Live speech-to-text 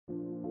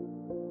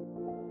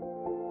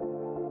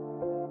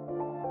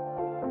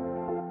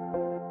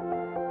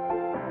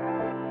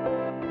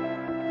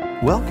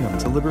Welcome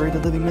to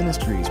Liberated Living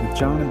Ministries with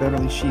John and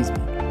Beverly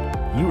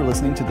Sheasby. You are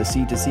listening to the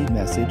Seed to Seed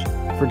message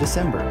for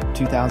December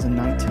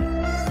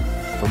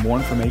 2019. For more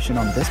information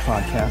on this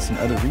podcast and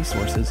other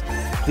resources,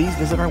 please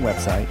visit our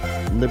website,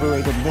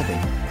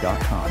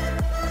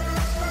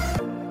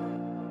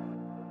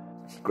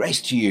 liberatedliving.com.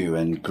 Grace to you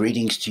and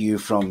greetings to you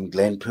from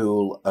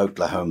Glenpool,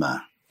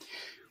 Oklahoma.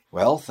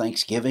 Well,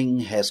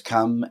 Thanksgiving has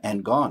come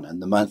and gone,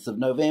 and the month of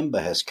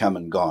November has come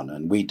and gone,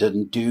 and we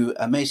didn't do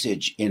a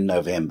message in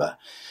November.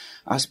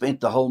 I spent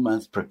the whole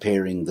month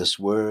preparing this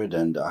word,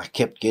 and I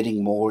kept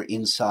getting more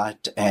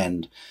insight,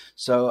 and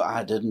so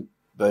I didn't,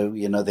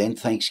 then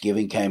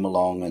Thanksgiving came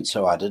along, and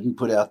so I didn't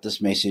put out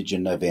this message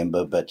in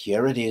November, but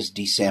here it is,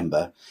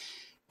 December,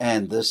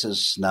 and this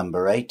is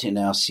number 8 in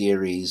our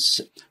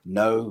series,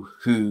 Know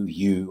Who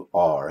You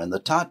Are. And the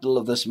title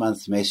of this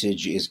month's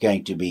message is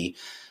going to be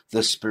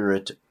The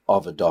Spirit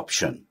of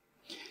Adoption.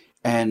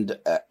 And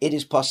it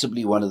is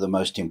possibly one of the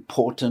most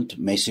important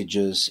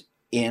messages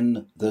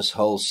in this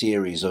whole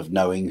series of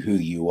knowing who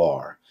you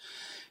are.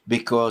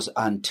 Because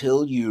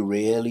until you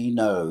really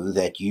know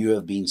that you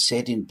have been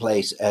set in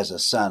place as a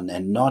son,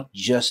 and not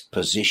just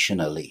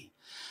positionally,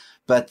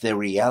 but the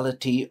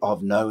reality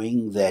of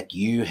knowing that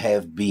you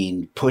have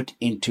been put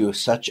into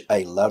such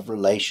a love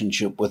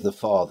relationship with the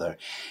Father,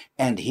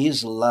 and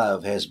His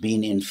love has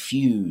been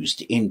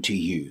infused into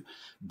you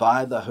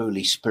by the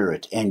Holy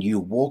Spirit, and you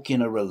walk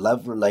in a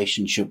love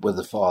relationship with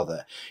the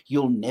Father,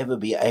 you'll never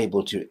be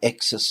able to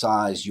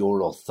exercise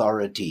your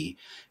authority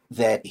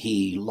that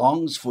He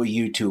longs for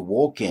you to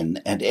walk in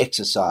and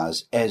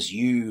exercise as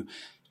you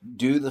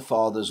do the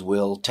Father's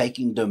will,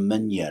 taking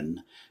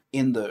dominion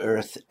in the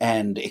earth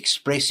and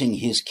expressing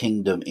His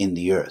kingdom in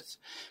the earth.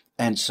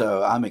 And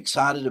so I'm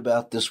excited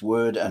about this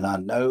word, and I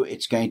know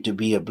it's going to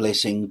be a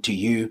blessing to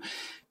you.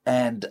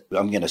 And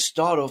I'm going to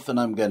start off, and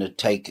I'm going to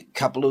take a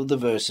couple of the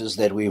verses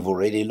that we've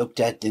already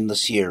looked at in the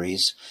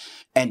series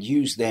and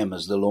use them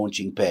as the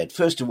launching pad.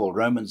 First of all,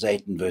 Romans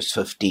 8 and verse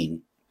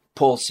 15,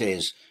 Paul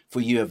says, "For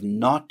you have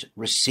not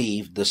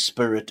received the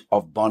spirit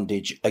of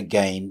bondage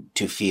again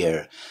to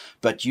fear,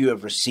 but you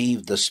have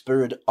received the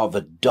spirit of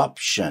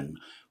adoption,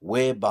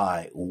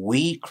 whereby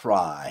we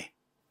cry,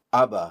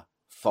 Abba,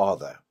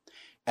 Father."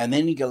 And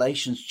then in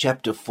Galatians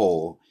chapter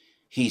 4,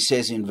 he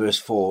says in verse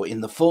 4,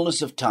 "In the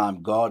fullness of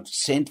time, God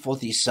sent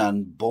forth His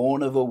Son,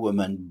 born of a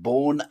woman,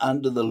 born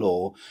under the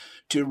law,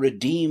 to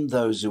redeem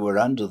those who were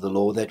under the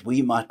law, that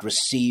we might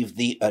receive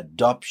the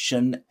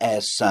adoption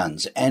as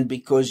sons. And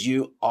because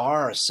you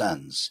are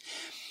sons,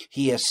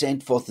 He has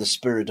sent forth the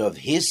Spirit of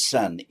His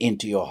Son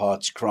into your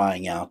hearts,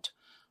 crying out,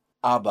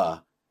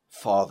 Abba,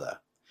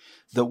 Father."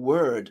 The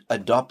word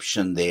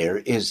adoption there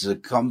is a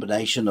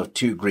combination of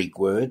two Greek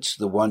words.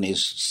 The one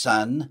is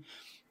son,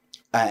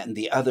 and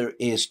the other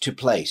is to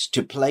place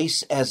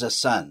as a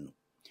son.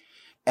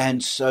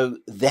 And so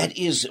that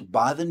is,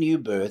 by the new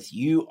birth,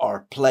 you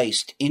are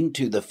placed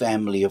into the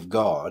family of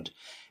God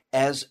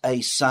as a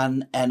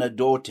son and a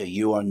daughter.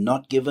 You are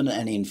not given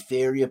an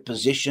inferior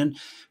position,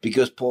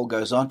 because Paul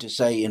goes on to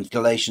say in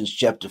Galatians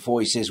chapter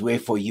 4, he says,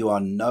 "Wherefore you are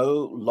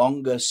no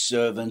longer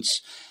servants,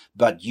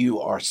 but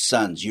you are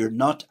sons." You're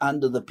not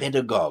under the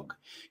pedagogue.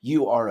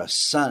 You are a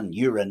son.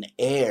 You're an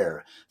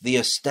heir. The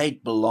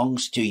estate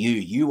belongs to you.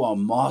 You are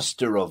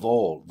master of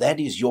all. That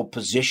is your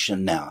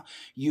position now.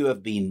 You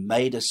have been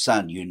made a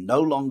son. You're no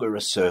longer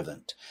a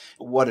servant.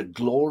 What a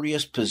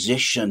glorious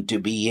position to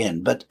be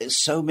in. But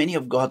so many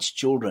of God's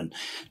children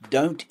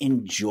don't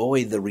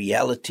enjoy the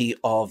reality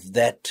of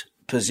that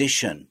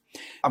position.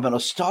 I'm going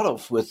to start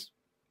off with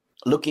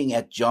looking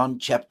at John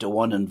chapter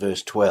 1 and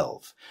verse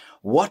 12.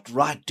 What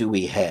right do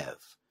we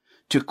have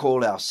to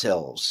call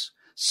ourselves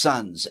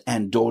sons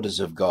and daughters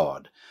of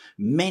God?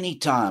 Many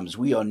times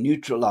we are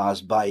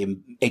neutralized by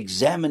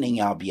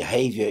examining our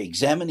behavior,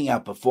 examining our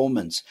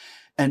performance,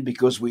 and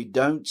because we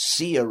don't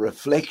see a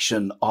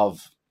reflection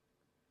of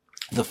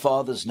the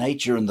Father's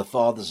nature and the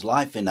Father's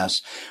life in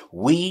us,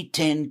 we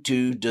tend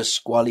to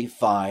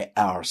disqualify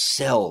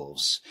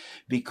ourselves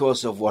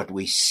because of what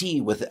we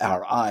see with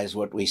our eyes,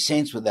 what we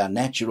sense with our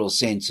natural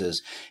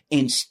senses,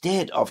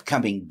 instead of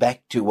coming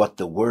back to what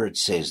the Word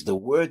says. The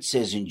Word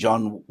says in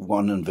John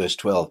 1 and verse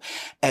 12,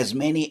 "As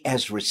many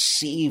as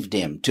received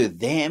Him, to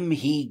them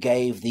He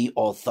gave the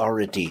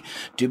authority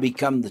to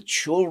become the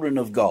children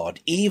of God,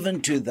 even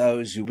to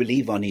those who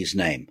believe on His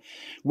name,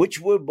 which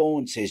were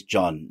born," says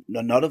John,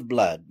 "not of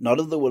blood,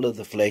 not of the will of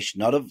the flesh,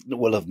 not of the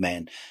will of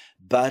man,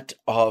 but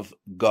of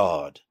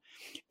God."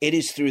 It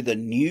is through the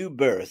new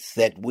birth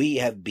that we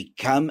have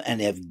become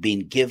and have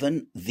been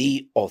given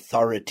the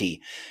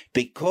authority,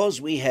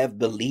 because we have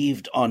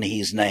believed on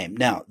His name.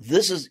 Now,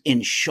 this is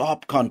in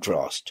sharp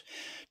contrast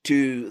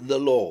to the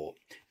law.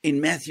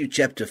 In Matthew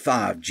chapter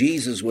 5,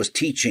 Jesus was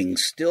teaching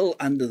still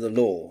under the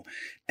law,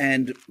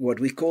 and what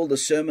we call the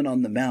Sermon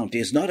on the Mount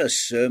is not a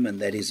sermon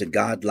that is a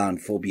guideline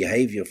for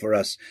behavior for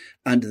us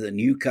under the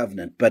new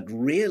covenant, but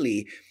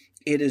really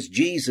It is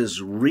Jesus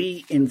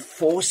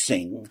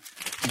reinforcing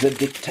the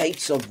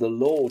dictates of the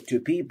law to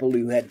people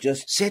who had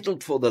just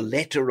settled for the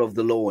letter of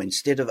the law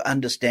instead of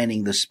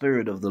understanding the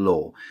spirit of the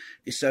law.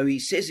 So he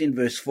says in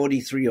verse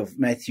 43 of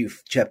Matthew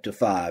chapter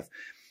 5,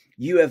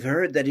 "You have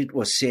heard that it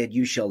was said,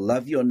 you shall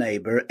love your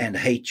neighbor and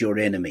hate your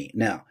enemy."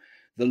 Now,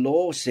 the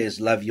law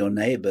says love your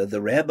neighbor.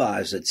 The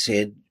rabbis had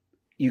said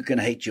you can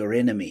hate your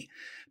enemy.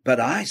 But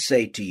I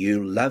say to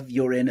you, love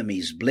your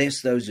enemies,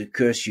 bless those who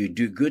curse you,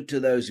 do good to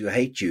those who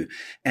hate you,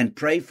 and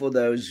pray for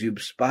those who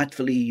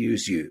spitefully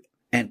use you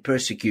and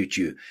persecute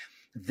you,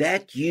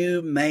 that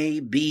you may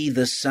be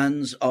the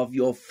sons of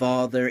your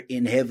Father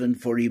in heaven,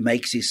 for he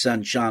makes his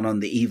sun shine on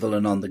the evil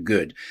and on the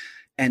good,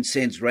 and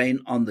sends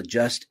rain on the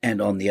just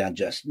and on the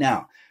unjust.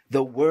 Now,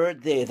 the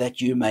word there, that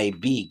you may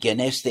be,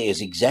 genes, there,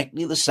 is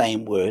exactly the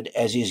same word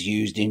as is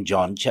used in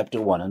John chapter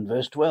 1 and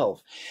verse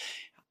 12.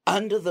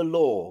 Under the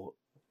law,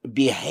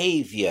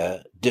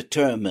 behavior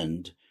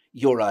determined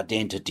your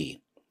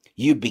identity.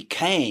 You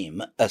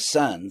became a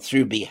son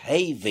through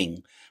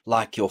behaving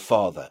like your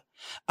father.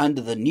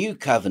 Under the new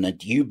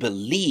covenant, you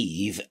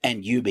believe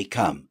and you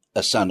become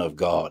a son of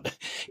God.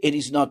 It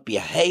is not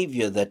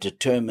behavior that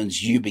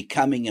determines you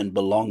becoming and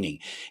belonging.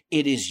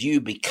 It is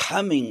you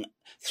becoming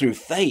through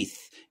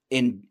faith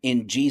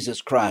in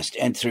Jesus Christ,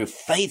 and through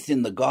faith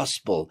in the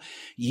gospel,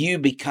 you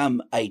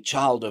become a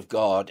child of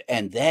God,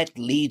 and that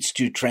leads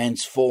to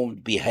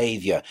transformed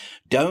behavior.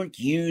 Don't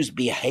use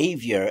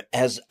behavior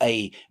as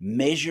a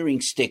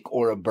measuring stick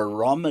or a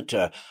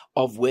barometer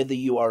of whether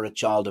you are a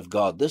child of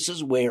God. This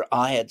is where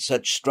I had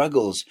such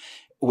struggles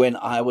when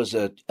I was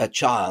a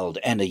child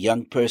and a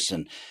young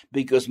person,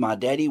 because my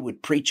daddy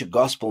would preach a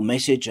gospel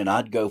message and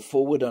I'd go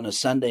forward on a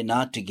Sunday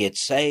night to get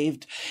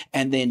saved.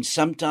 And then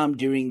sometime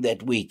during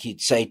that week,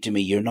 he'd say to me,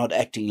 "You're not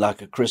acting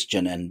like a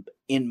Christian." And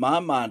in my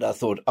mind, I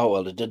thought, oh,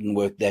 well, it didn't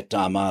work that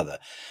time either.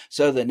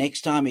 So the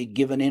next time he'd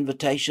give an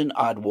invitation,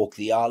 I'd walk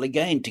the aisle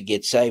again to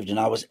get saved. And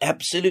I was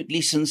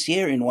absolutely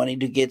sincere in wanting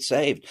to get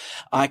saved.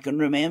 I can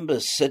remember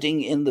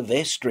sitting in the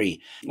vestry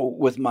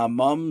with my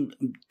mom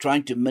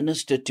trying to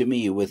minister to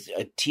me with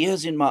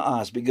tears in my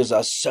eyes because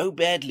I so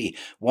badly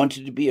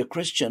wanted to be a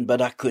Christian,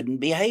 but I couldn't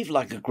behave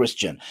like a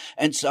Christian.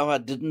 And so I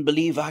didn't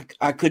believe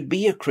I could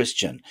be a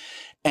Christian.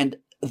 And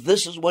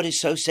this is what is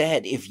so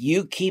sad. If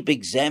you keep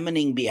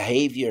examining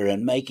behavior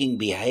and making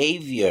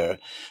behavior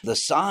the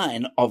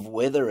sign of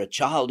whether a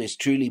child is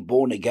truly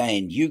born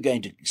again, you're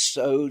going to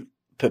sow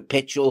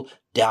perpetual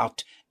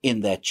doubt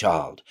in that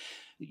child.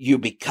 You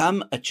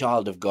become a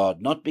child of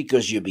God, not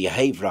because you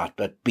behave right,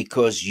 but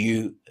because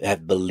you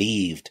have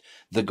believed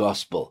the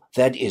gospel.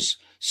 That is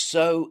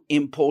so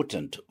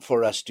important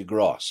for us to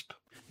grasp.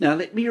 Now,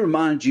 let me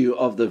remind you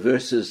of the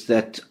verses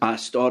that I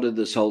started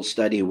this whole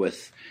study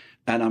with.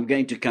 And I'm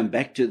going to come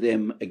back to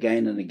them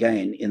again and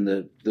again in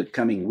the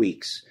coming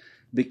weeks,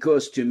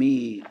 because to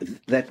me,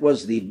 that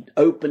was the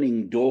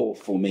opening door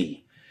for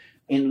me.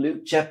 In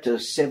Luke chapter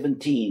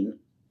 17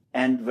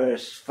 and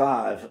verse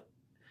 5,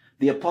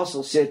 the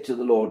apostle said to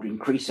the Lord,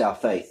 "Increase our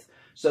faith."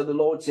 So the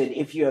Lord said,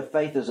 "If you have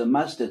faith as a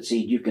mustard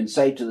seed, you can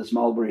say to this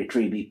mulberry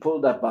tree, be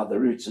pulled up by the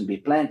roots and be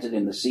planted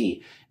in the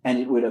sea, and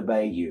it would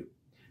obey you."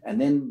 And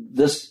then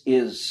this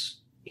is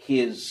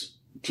his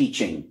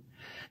teaching.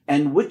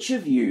 "And which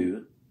of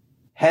you,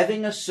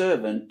 having a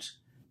servant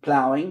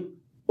plowing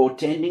or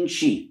tending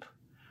sheep,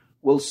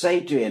 will say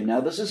to him," now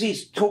this is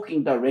he's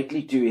talking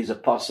directly to his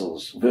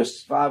apostles.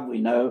 Verse 5, we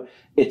know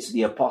it's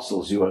the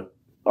apostles who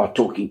are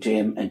talking to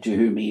him and to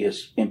whom he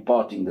is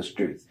imparting this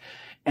truth.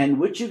 "And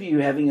which of you,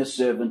 having a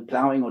servant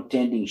plowing or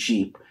tending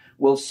sheep,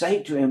 will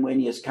say to him when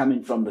he is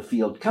coming from the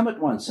field, 'Come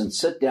at once and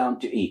sit down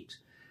to eat'?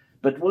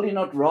 But will he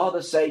not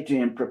rather say to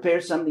him,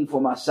 'Prepare something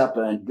for my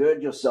supper and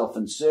gird yourself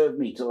and serve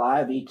me till I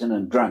have eaten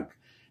and drunk,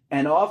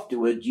 and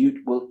afterward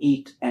you will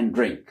eat and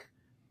drink'?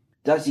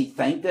 Does he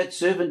thank that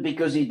servant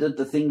because he did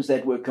the things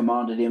that were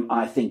commanded him?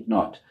 I think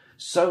not.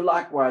 So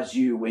likewise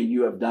you, when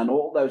you have done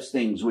all those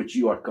things which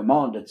you are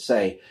commanded,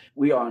 say,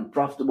 'We are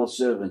unprofitable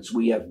servants.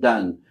 We have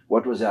done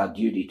what was our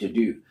duty to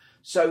do.'"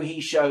 So he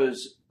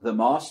shows the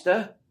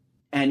master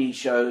and he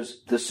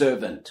shows the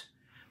servant.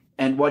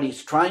 And what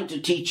he's trying to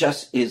teach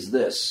us is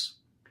this,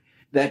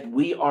 that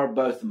we are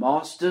both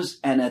masters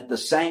and at the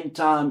same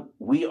time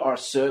we are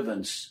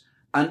servants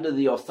under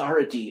the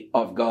authority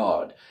of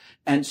God.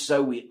 And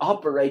so we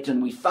operate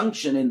and we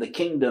function in the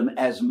kingdom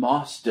as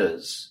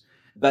masters,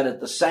 but at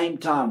the same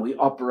time we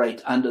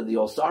operate under the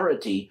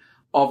authority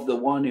of the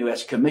one who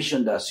has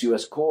commissioned us, who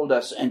has called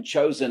us and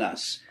chosen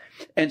us.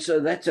 And so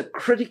that's a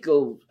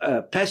critical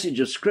passage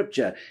of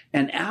scripture.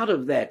 And out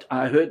of that,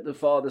 I heard the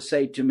Father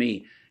say to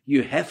me,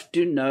 you have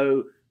to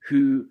know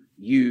who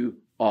you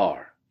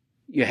are.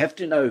 You have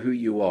to know who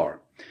you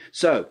are.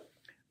 So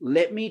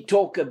let me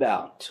talk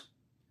about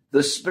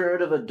the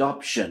spirit of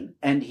adoption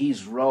and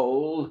his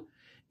role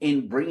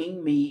in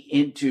bringing me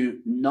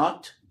into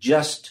not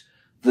just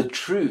the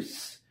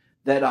truth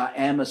that I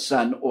am a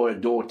son or a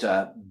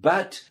daughter,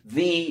 but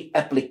the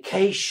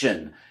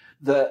application,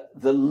 the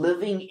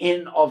living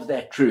in of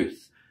that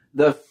truth,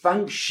 the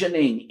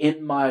functioning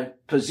in my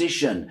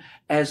position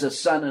as a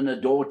son and a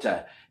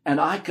daughter. And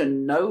I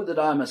can know that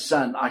I'm a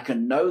son, I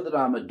can know that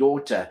I'm a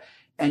daughter,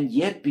 and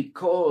yet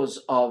because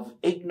of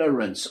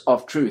ignorance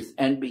of truth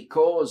and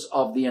because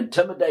of the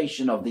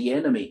intimidation of the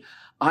enemy,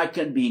 I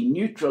can be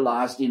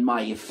neutralized in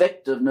my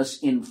effectiveness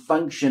in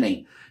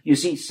functioning. You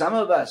see, some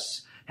of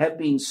us have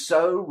been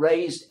so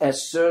raised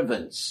as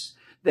servants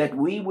that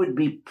we would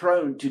be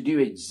prone to do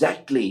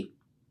exactly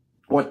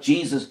what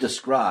Jesus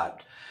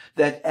described.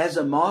 That as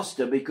a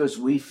master, because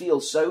we feel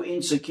so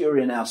insecure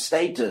in our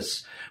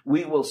status,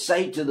 we will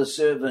say to the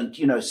servant,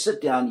 sit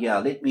down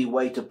here, let me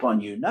wait upon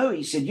you. No,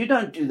 he said, you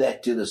don't do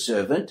that to the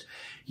servant.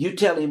 You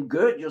tell him,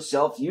 gird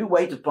yourself, you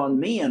wait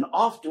upon me, and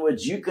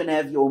afterwards you can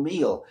have your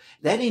meal.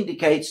 That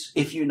indicates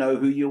if you know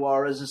who you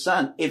are as a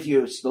son. If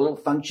you're still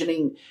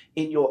functioning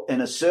in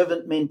a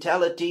servant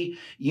mentality,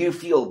 you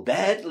feel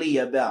badly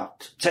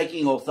about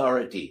taking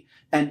authority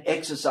and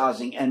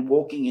exercising and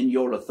walking in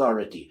your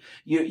authority.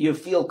 You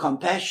feel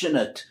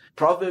compassionate.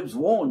 Proverbs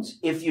warns,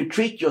 if you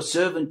treat your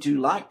servant too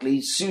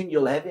lightly, soon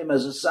you'll have him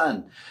as a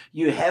son.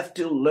 You have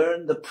to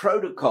learn the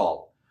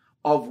protocol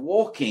of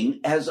walking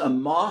as a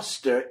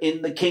master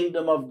in the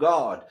kingdom of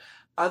God.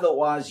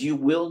 Otherwise, you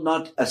will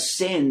not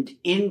ascend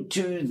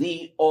into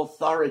the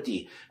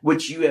authority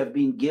which you have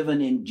been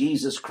given in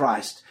Jesus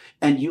Christ,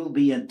 and you'll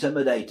be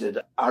intimidated.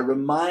 I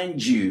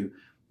remind you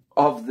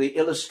of the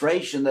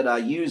illustration that I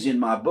use in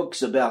my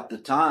books about the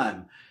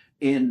time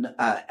in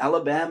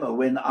Alabama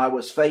when I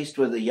was faced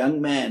with a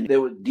young man.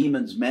 There were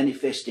demons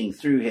manifesting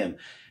through him,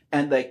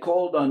 and they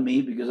called on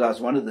me because I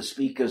was one of the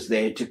speakers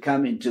there to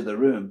come into the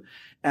room.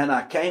 And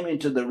I came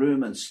into the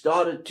room and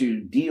started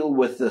to deal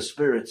with the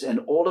spirits, and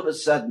all of a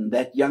sudden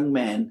that young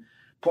man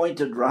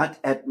pointed right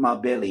at my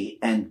belly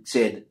and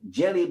said,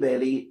 jelly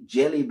belly,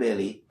 jelly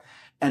belly.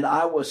 And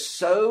I was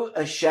so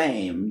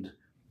ashamed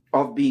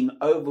of being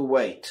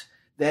overweight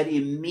that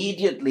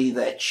immediately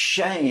that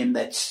shame,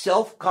 that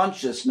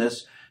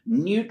self-consciousness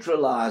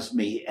neutralized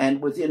me. And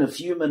within a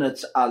few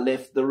minutes, I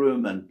left the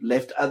room and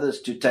left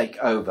others to take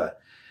over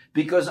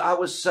because I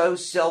was so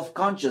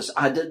self-conscious.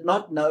 I did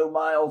not know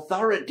my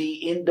authority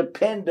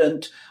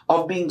independent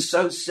of being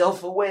so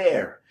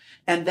self-aware.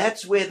 And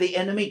that's where the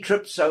enemy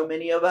trips so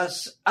many of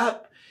us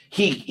up.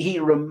 He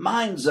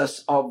reminds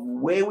us of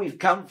where we've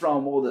come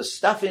from or the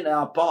stuff in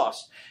our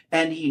past,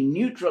 and he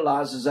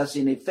neutralizes us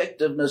in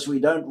effectiveness. We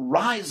don't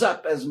rise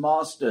up as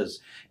masters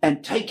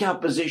and take our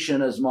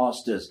position as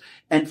masters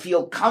and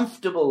feel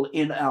comfortable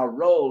in our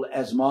role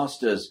as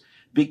masters,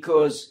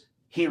 because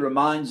he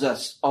reminds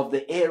us of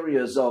the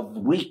areas of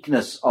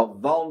weakness, of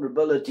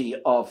vulnerability,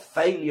 of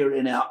failure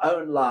in our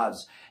own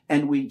lives,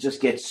 and we just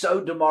get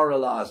so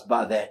demoralized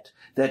by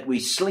that we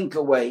slink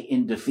away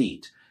in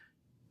defeat.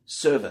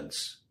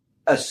 Servants.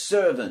 A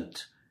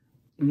servant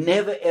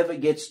never ever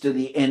gets to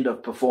the end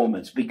of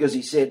performance, because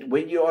he said,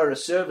 when you are a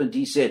servant,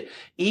 he said,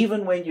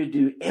 even when you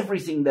do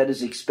everything that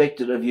is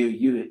expected of you,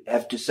 you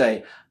have to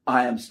say,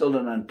 I am still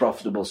an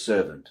unprofitable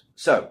servant.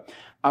 So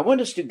I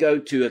want us to go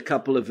to a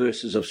couple of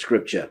verses of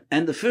scripture.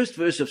 And the first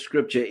verse of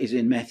scripture is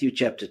in Matthew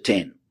chapter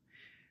 10.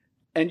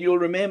 And you'll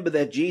remember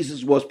that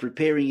Jesus was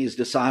preparing his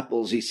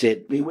disciples. He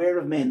said, beware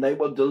of men. They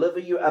will deliver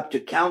you up to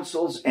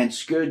councils and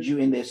scourge you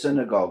in their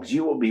synagogues.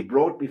 You will be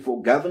brought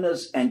before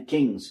governors and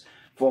kings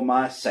for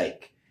my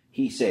sake,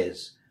 he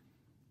says,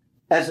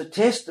 as a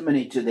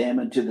testimony to them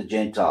and to the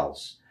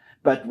Gentiles.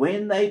 But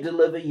when they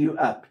deliver you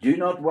up, do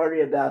not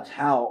worry about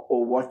how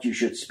or what you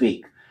should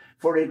speak,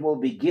 for it will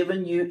be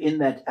given you in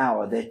that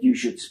hour that you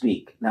should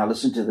speak. Now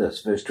listen to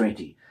this, verse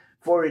 20.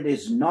 For it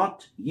is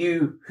not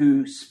you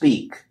who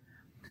speak,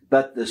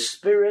 but the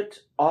Spirit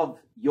of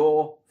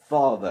your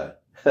Father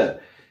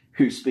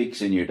who speaks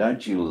in you.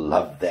 Don't you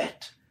love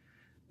that?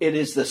 It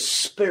is the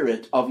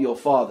Spirit of your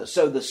Father.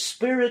 So the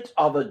Spirit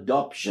of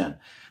adoption,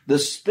 the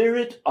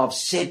Spirit of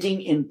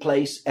setting in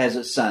place as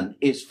a son,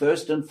 is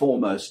first and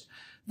foremost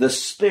the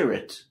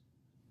Spirit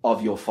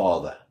of your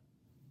Father.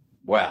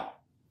 Wow.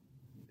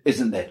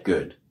 Isn't that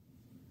good?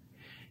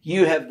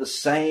 You have the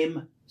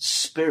same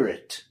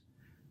Spirit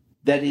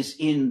that is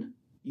in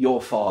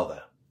your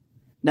Father.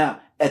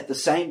 Now, at the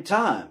same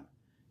time,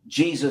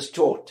 Jesus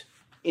taught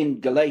in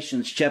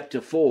Galatians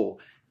chapter 4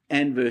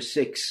 and verse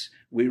 6,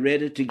 we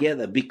read it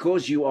together,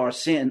 because you are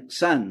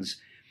sons,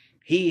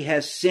 he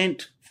has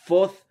sent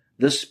forth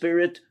the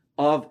Spirit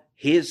of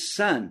his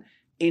Son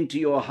into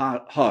your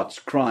hearts,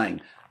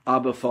 crying,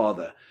 Abba,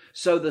 Father.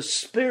 So the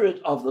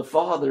Spirit of the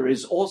Father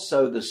is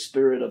also the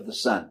Spirit of the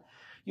Son.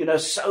 You know,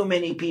 so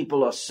many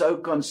people are so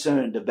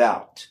concerned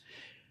about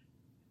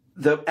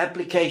the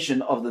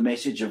application of the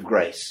message of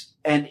grace.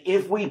 And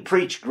if we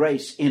preach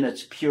grace in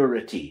its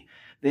purity,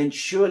 then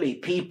surely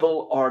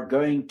people are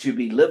going to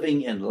be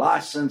living in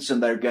license,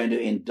 and they're going to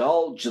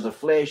indulge the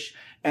flesh,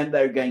 and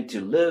they're going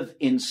to live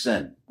in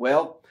sin.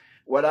 Well,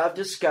 what I've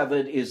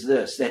discovered is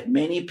this, that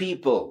many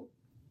people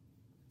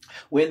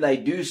when they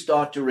do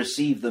start to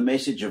receive the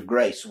message of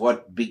grace,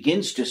 what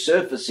begins to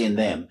surface in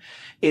them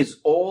is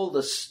all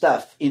the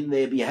stuff in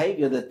their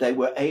behavior that they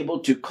were able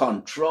to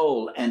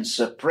control and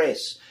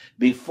suppress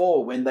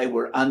before when they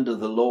were under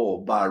the law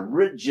by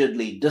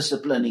rigidly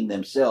disciplining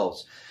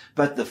themselves.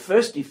 But the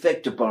first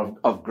effect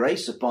of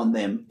grace upon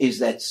them is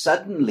that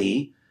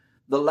suddenly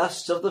the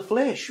lusts of the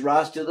flesh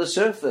rise to the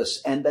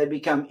surface and they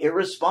become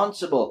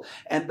irresponsible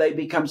and they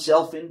become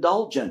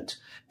self-indulgent.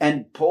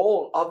 And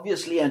Paul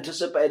obviously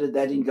anticipated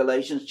that in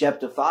Galatians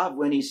chapter 5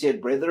 when he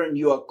said, "Brethren,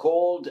 you are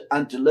called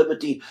unto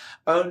liberty.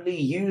 Only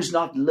use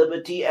not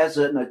liberty as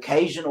an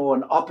occasion or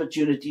an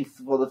opportunity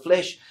for the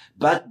flesh,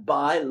 but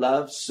by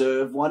love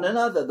serve one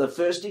another." The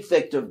first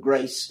effect of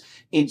grace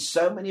in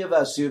so many of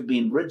us who have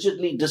been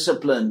rigidly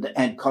disciplined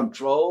and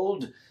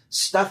controlled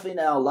stuff in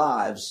our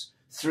lives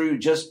through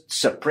just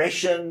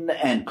suppression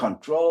and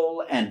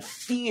control and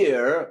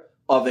fear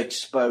of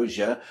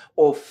exposure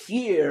or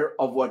fear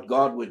of what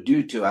God would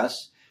do to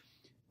us.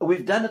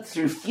 We've done it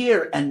through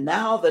fear. And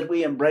now that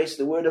we embrace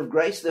the word of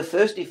grace, the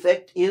first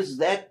effect is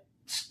that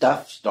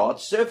stuff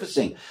starts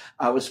surfacing.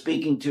 I was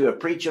speaking to a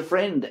preacher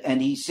friend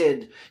and he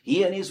said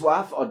he and his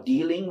wife are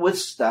dealing with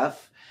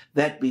stuff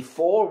that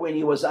before, when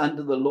he was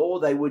under the law,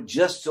 they would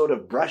just sort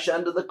of brush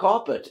under the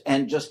carpet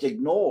and just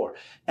ignore.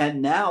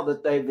 And now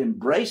that they've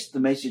embraced the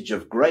message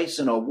of grace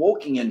and are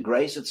walking in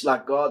grace, it's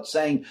like God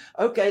saying,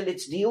 okay,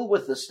 let's deal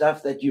with the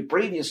stuff that you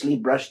previously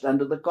brushed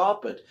under the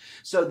carpet.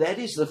 So that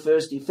is the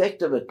first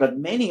effect of it. But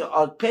many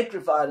are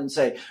petrified and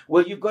say,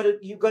 well, you've got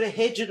to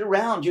hedge it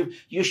around.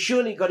 You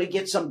surely got to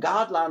get some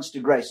guidelines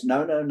to grace.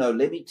 No.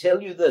 Let me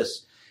tell you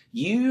this.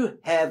 You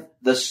have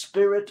the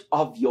Spirit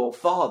of your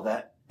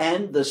Father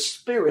and the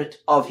Spirit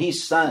of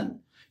his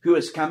Son who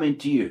has come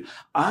into you.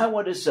 I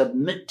want to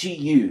submit to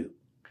you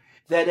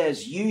that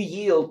as you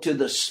yield to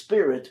the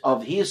Spirit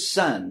of his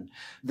Son,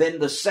 then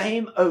the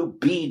same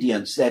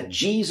obedience that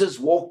Jesus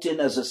walked in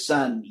as a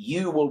son,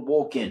 you will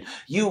walk in.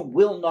 You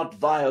will not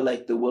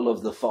violate the will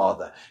of the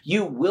Father.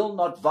 You will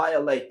not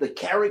violate the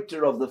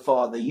character of the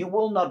Father. You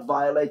will not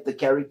violate the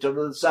character of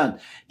the Son.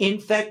 In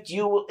fact,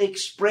 you will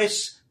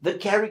express the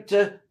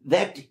character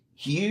that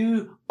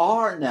you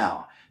are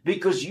now.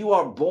 Because you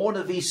are born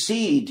of his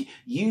seed.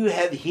 You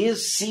have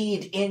his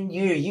seed in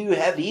you. You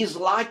have his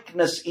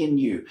likeness in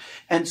you.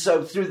 And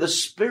so through the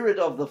Spirit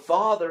of the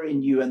Father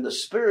in you and the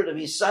Spirit of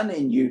his Son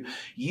in you,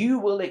 you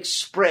will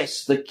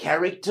express the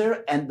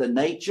character and the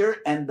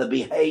nature and the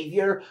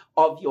behavior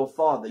of your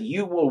Father.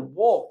 You will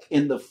walk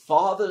in the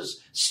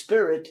Father's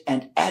spirit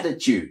and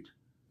attitude.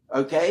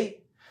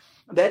 Okay?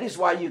 That is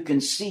why you can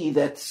see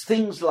that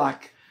things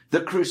like the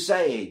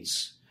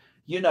Crusades,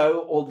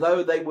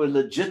 although they were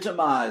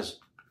legitimized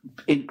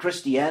in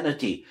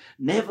Christianity,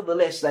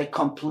 nevertheless, they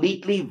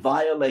completely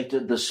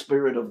violated the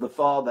Spirit of the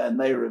Father and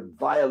they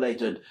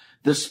violated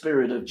the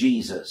Spirit of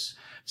Jesus.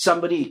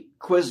 Somebody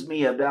quizzed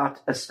me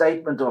about a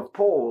statement of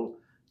Paul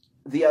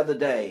the other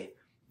day,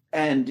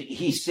 and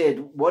he said,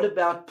 what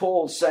about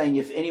Paul saying,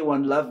 if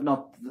anyone love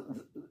not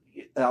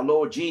our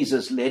Lord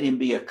Jesus, let him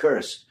be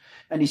accursed?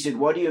 And he said,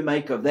 what do you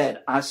make of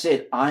that? I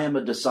said, I am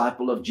a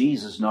disciple of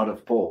Jesus, not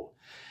of Paul.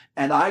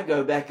 And I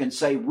go back and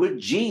say, would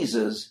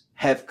Jesus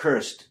have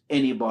cursed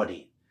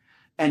anybody?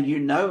 And you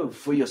know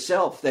for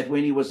yourself that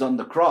when he was on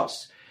the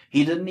cross,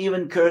 he didn't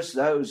even curse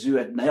those who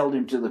had nailed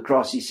him to the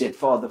cross. He said,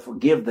 Father,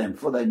 forgive them,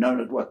 for they know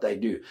not what they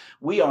do.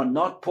 We are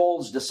not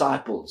Paul's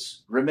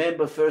disciples.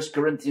 Remember 1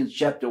 Corinthians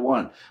chapter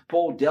 1.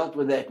 Paul dealt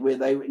with that where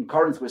they in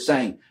Corinth were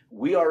saying,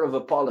 we are of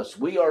Apollos,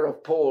 we are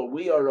of Paul,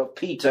 we are of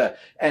Peter,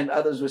 and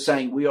others were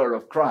saying we are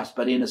of Christ,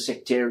 but in a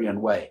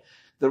sectarian way.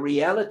 The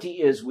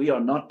reality is we are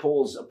not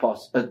Paul's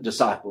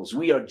disciples.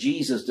 We are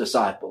Jesus'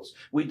 disciples.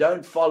 We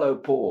don't follow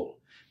Paul.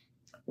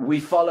 We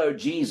follow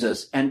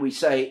Jesus, and we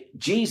say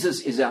Jesus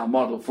is our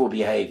model for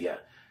behavior.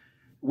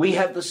 We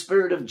have the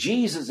Spirit of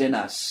Jesus in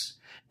us.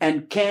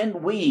 And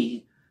can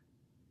we,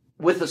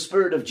 with the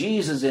Spirit of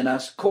Jesus in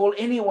us, call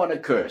anyone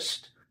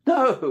accursed?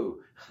 No.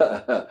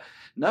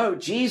 No,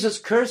 Jesus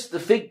cursed the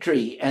fig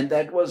tree, and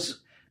that was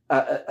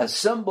a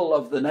symbol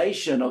of the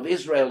nation of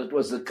Israel. It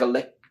was the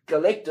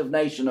collective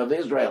nation of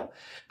Israel.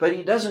 But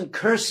he doesn't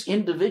curse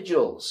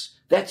individuals.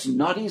 That's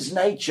not his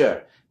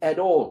nature at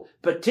all,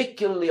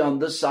 particularly on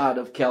this side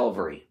of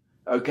Calvary.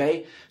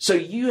 Okay? So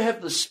you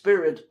have the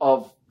Spirit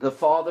of the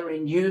Father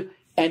in you,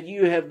 and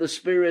you have the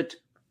Spirit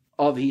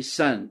of his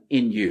Son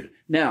in you.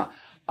 Now,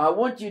 I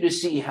want you to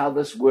see how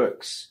this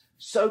works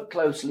so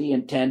closely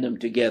in tandem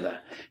together.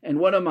 And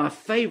one of my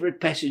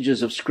favorite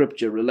passages of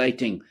Scripture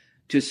relating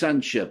to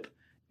sonship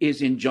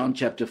is in John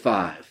chapter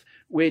 5.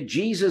 Where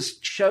Jesus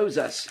shows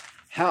us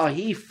how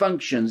he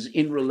functions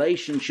in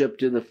relationship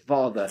to the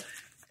Father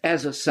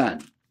as a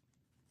son.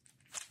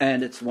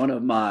 And it's one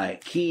of my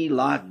key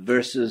life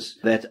verses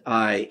that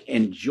I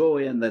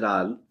enjoy and that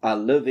I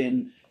live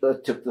in.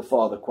 It took the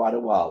Father quite a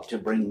while to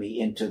bring me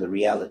into the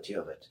reality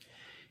of it.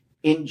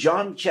 In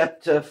John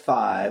chapter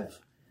 5,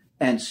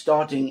 and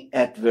starting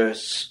at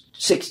verse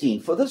 16,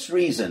 for this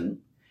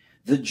reason,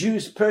 the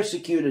Jews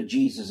persecuted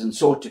Jesus and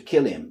sought to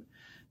kill him,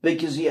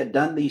 because he had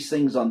done these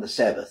things on the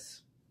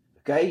Sabbath.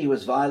 Okay, he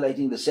was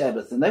violating the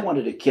Sabbath, and they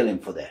wanted to kill him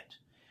for that.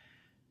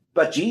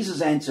 But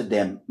Jesus answered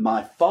them,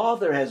 my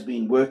Father has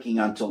been working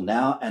until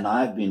now, and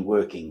I have been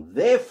working.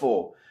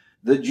 Therefore,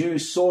 the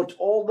Jews sought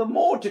all the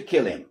more to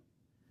kill him,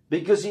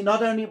 because he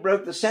not only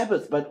broke the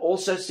Sabbath, but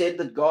also said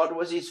that God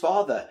was his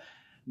Father,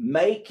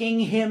 making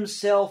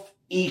himself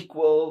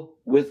equal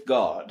with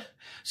God.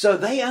 So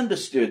they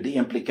understood the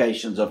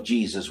implications of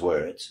Jesus'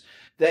 words,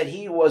 that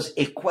he was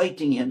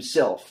equating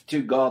himself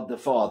to God the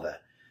Father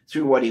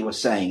through what he was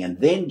saying.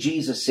 And then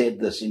Jesus said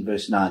this in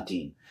verse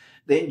 19.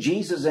 Then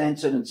Jesus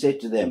answered and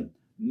said to them,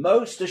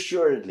 most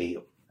assuredly,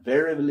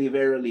 verily,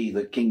 verily,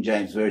 the King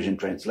James Version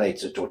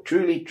translates it, or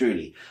truly,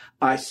 truly,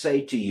 I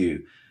say to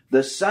you,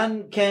 the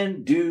Son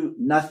can do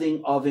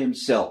nothing of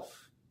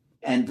himself.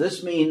 And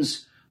this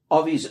means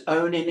of his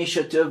own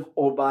initiative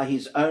or by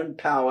his own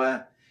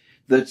power.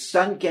 The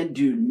Son can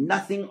do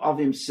nothing of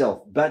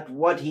himself, but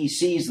what he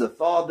sees the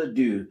Father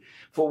do.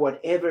 For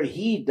whatever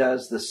he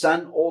does, the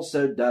Son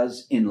also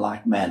does in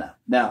like manner.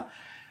 Now,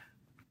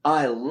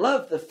 I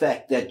love the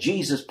fact that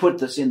Jesus put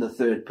this in the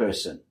third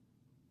person.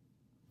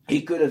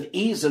 He could have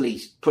easily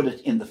put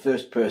it in the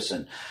first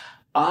person.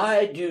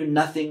 I do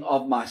nothing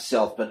of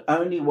myself, but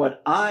only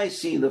what I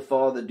see the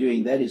Father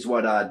doing, that is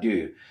what I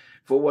do.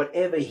 For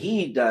whatever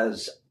he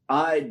does,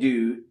 I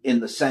do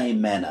in the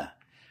same manner.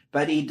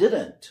 But he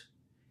didn't.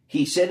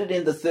 He said it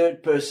in the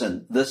third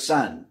person, the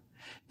Son.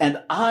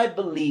 And I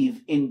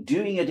believe in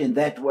doing it in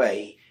that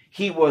way,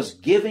 he was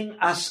giving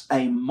us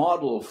a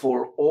model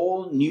for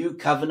all new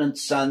covenant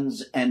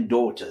sons and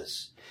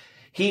daughters.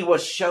 He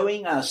was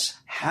showing us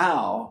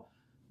how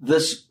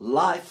this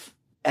life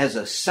as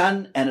a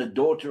son and a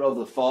daughter of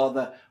the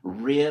Father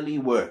really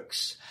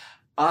works.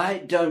 I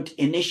don't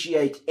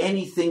initiate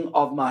anything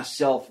of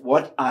myself.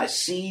 What I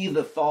see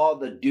the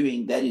Father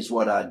doing, that is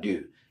what I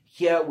do.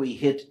 Here we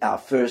hit our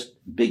first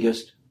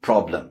biggest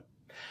problem.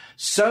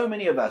 So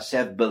many of us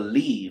have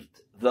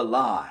believed the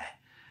lie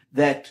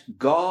that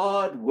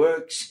God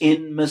works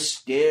in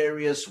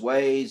mysterious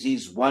ways,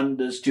 his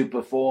wonders to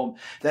perform,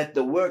 that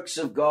the works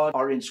of God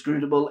are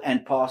inscrutable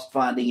and past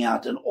finding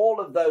out. And all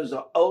of those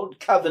are old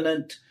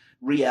covenant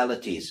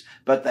realities,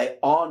 but they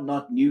are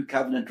not new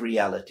covenant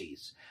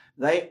realities.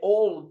 They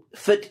all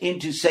fit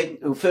into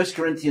 1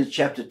 Corinthians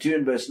chapter 2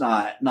 and verse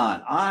 9.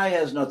 Eye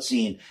has not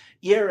seen,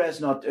 ear has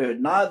not heard,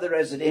 neither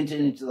has it entered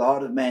into the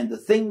heart of man, the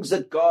things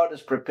that God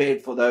has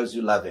prepared for those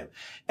who love him.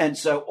 And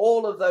so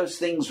all of those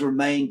things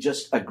remain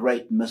just a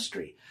great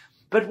mystery.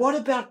 But what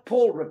about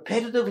Paul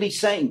repetitively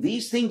saying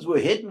these things were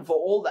hidden for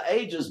all the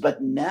ages,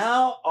 but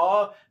now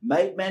are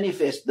made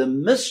manifest? The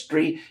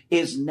mystery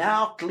is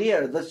now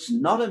clear. That's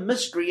not a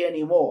mystery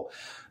anymore.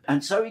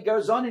 And so he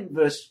goes on in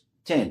verse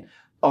 10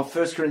 of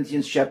 1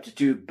 Corinthians chapter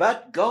 2,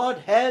 but God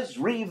has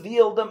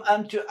revealed them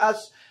unto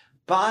us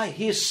by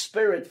his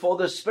Spirit, for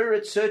the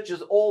Spirit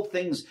searches all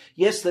things,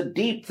 yes, the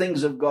deep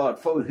things of God.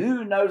 For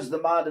who knows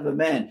the mind of a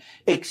man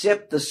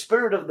except the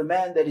spirit of the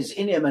man that is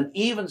in him? And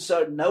even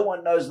so, no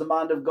one knows the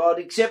mind of God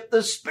except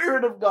the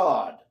Spirit of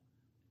God.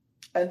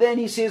 And then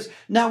he says,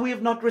 now we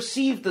have not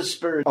received the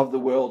spirit of the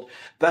world,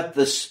 but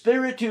the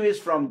Spirit who is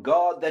from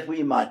God, that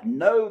we might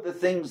know the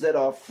things that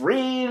are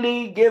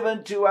freely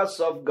given to us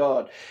of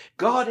God.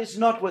 God is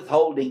not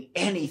withholding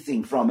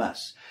anything from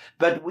us,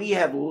 but we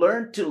have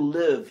learned to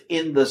live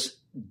in this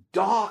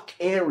dark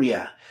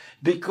area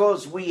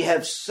because we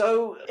have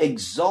so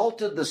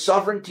exalted the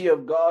sovereignty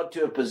of God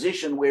to a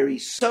position where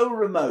he's so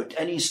remote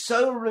and he's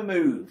so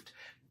removed.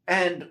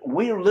 And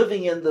we're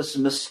living in this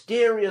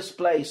mysterious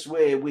place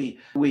where we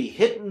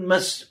hit and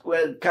miss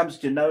when it comes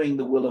to knowing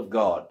the will of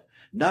God.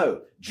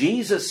 No,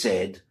 Jesus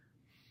said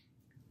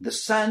the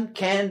Son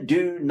can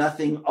do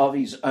nothing of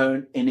his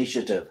own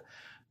initiative.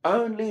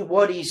 Only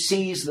what he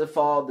sees the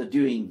Father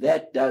doing,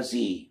 that does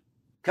he.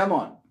 Come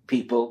on,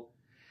 people.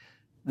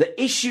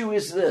 The issue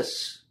is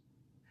this.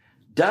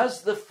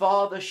 Does the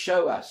Father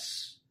show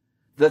us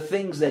the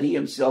things that he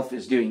himself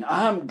is doing?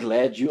 I'm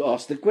glad you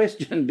asked the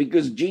question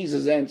because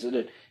Jesus answered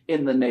it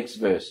in the next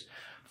verse.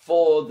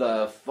 For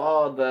the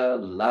Father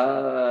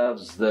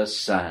loves the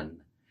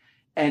Son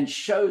and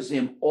shows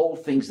him all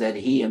things that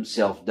he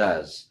himself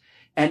does.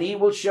 And he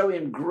will show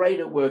him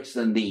greater works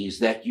than these,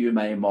 that you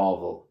may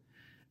marvel.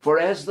 For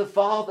as the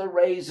Father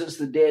raises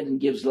the dead and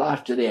gives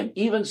life to them,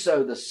 even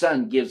so the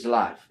Son gives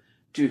life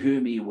to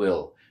whom he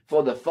will.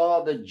 For the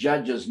Father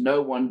judges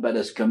no one, but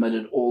has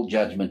committed all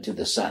judgment to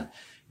the Son.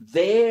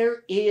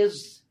 There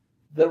is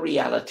the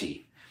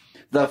reality.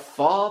 The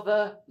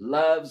Father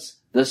loves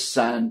the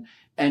Son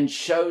and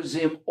shows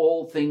him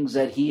all things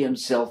that he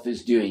himself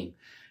is doing.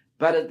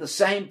 But at the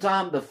same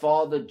time, the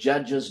Father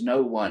judges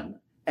no one.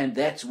 And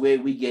that's where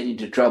we get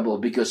into trouble,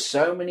 because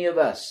so many of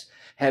us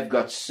have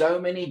got so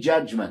many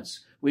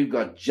judgments. We've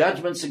got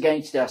judgments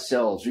against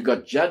ourselves. We've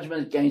got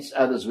judgments against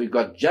others. We've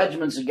got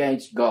judgments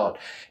against God.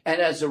 And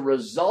as a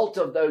result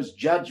of those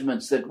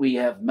judgments that we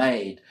have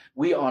made,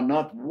 we are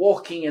not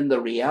walking in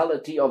the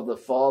reality of the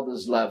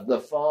Father's love. The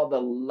Father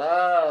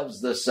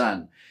loves the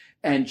Son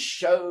and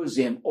shows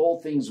him all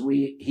things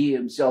he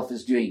himself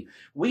is doing.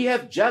 We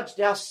have judged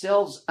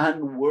ourselves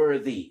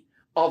unworthy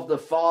of the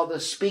Father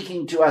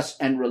speaking to us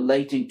and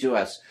relating to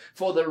us,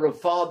 for the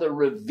Father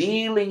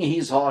revealing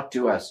his heart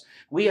to us.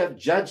 We have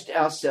judged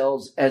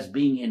ourselves as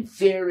being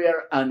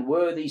inferior,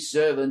 unworthy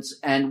servants,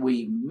 and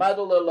we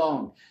muddle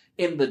along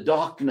in the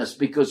darkness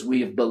because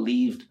we have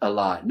believed a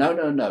lie.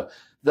 No.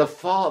 The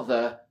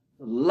Father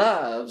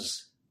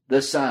loves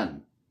the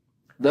Son.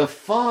 The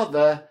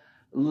Father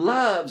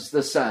loves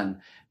the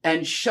Son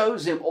and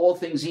shows him all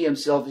things he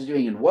himself is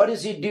doing. And what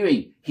is he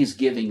doing? He's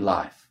giving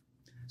life.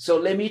 So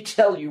let me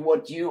tell you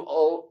what you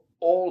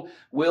all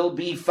will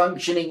be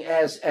functioning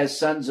as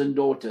sons and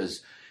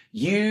daughters.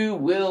 You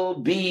will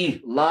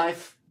be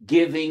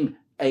life-giving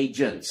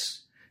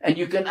agents. And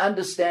you can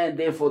understand,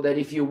 therefore, that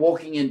if you're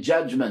walking in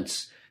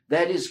judgments,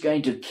 that is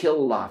going to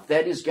kill life.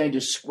 That is going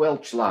to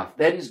squelch life.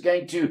 That is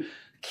going to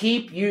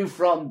keep you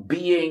from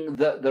being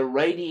the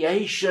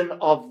radiation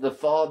of the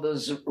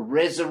Father's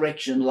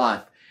resurrection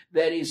life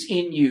that is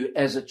in you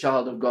as a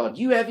child of God.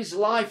 You have his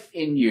life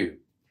in you.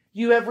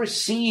 You have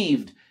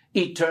received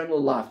eternal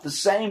life. The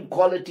same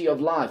quality of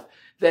life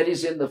that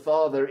is in the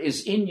Father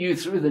is in you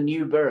through the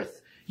new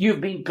birth.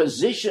 You've been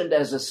positioned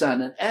as a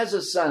son, and as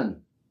a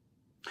son,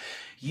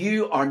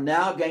 you are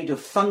now going to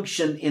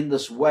function in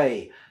this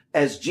way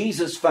as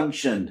Jesus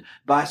functioned,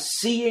 by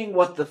seeing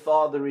what the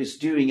Father is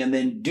doing and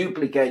then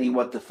duplicating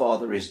what the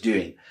Father is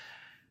doing.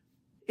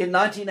 In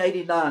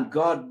 1989,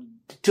 God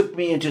took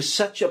me into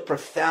such a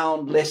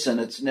profound lesson.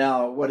 It's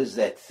now,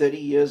 30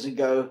 years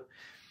ago,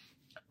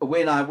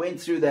 when I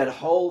went through that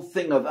whole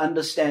thing of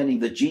understanding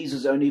that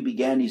Jesus only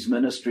began his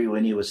ministry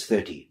when he was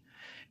 30.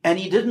 And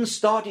he didn't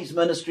start his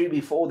ministry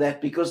before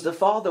that because the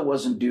Father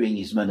wasn't doing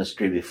his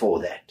ministry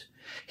before that.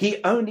 He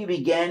only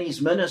began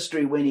his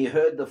ministry when he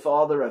heard the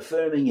Father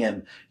affirming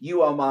him,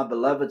 "You are my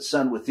beloved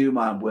Son with whom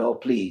I am well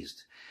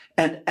pleased."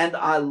 And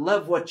I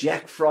love what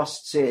Jack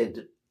Frost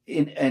said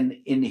in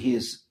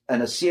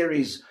a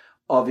series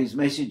of his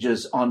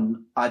messages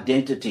on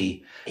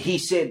identity. He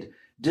said,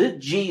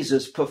 did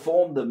Jesus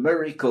perform the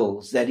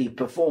miracles that he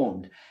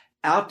performed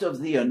out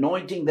of the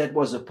anointing that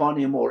was upon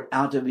him or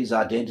out of his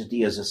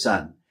identity as a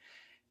son?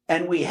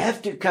 And we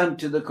have to come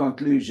to the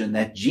conclusion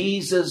that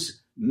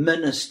Jesus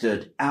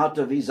ministered out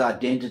of his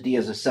identity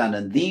as a son.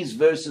 And these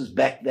verses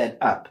back that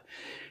up,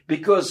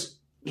 because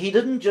he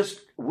didn't just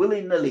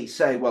willy-nilly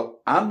say,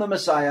 well, I'm the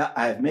Messiah,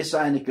 I have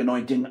messianic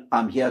anointing,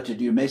 I'm here to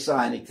do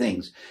messianic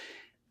things.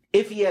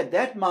 If he had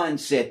that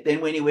mindset,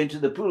 then when he went to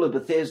the pool of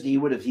Bethesda, he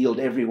would have healed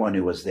everyone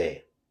who was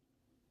there.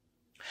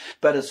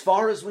 But as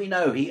far as we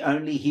know, he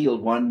only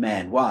healed one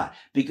man. Why?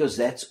 Because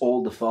that's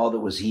all the Father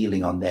was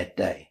healing on that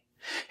day.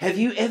 Have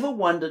you ever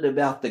wondered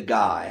about the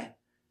guy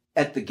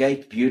at the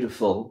Gate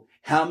Beautiful,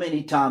 how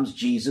many times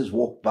Jesus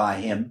walked by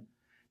him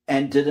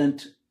and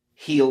didn't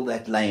heal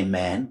that lame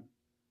man?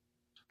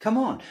 Come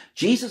on.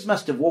 Jesus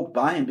must have walked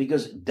by him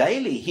because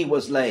daily he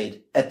was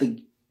laid at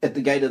the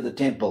gate of the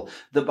temple,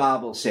 the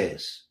Bible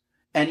says.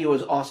 And he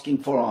was asking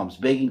for alms,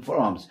 begging for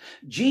alms.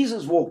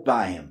 Jesus walked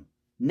by him,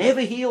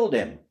 never healed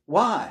him.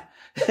 Why?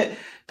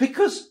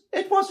 Because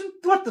it wasn't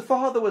what the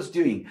Father was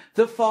doing.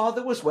 The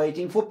Father was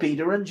waiting for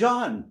Peter and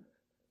John.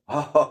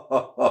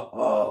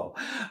 Oh,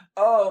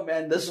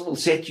 man, this will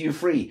set you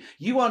free.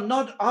 You are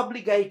not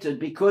obligated,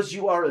 because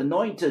you are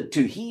anointed,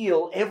 to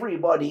heal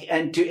everybody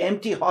and to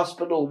empty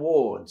hospital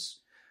wards.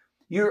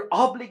 You're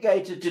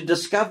obligated to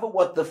discover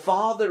what the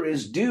Father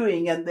is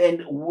doing and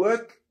then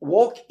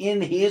walk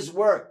in his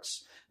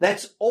works.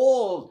 That's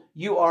all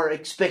you are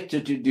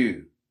expected to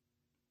do.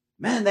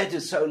 Man, that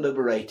is so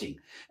liberating.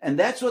 And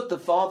that's what the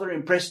Father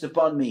impressed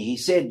upon me. He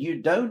said,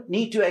 you don't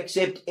need to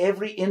accept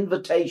every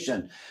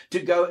invitation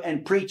to go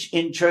and preach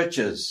in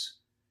churches.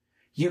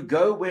 You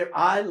go where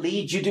I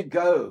lead you to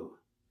go.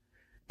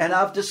 And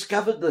I've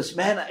discovered this.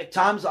 Man, at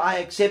times I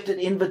accepted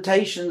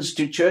invitations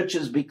to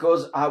churches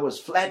because I was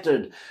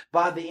flattered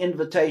by the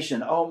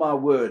invitation. Oh, my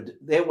word,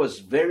 there was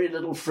very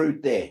little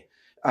fruit there.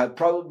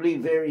 Probably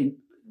very,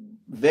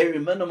 very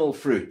minimal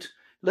fruit.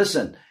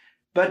 Listen,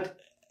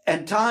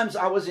 and times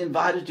I was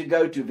invited to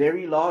go to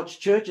very large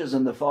churches,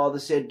 and the Father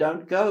said,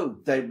 don't go.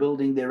 They're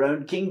building their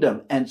own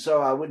kingdom. And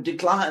so I would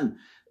decline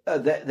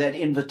that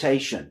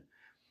invitation.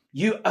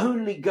 You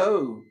only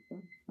go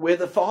where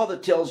the Father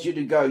tells you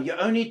to go. You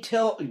only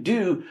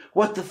do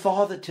what the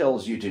Father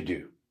tells you to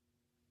do.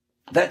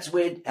 That's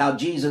how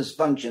Jesus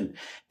functioned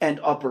and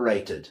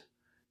operated.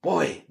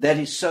 Boy, that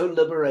is so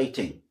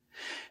liberating.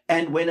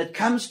 And when it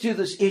comes to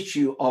this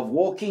issue of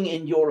walking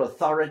in your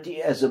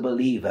authority as a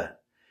believer,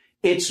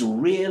 it's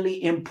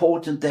really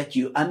important that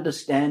you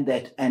understand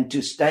that and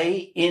to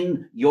stay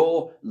in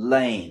your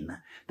lane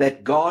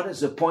that God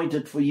has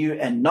appointed for you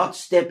and not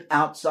step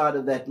outside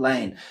of that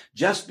lane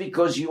just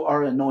because you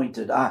are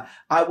anointed.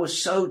 I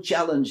was so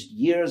challenged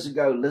years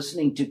ago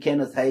listening to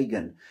Kenneth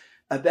Hagin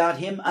about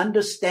him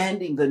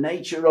understanding the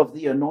nature of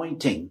the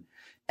anointing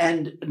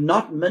and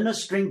not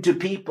ministering to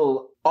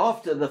people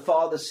after the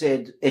Father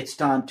said it's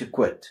time to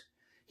quit.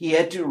 He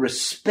had to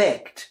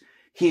respect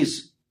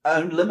his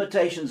own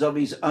limitations of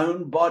his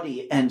own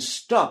body and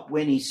stop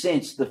when he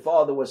sensed the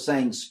Father was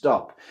saying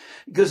stop.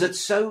 Because it's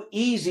so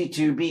easy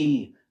to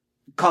be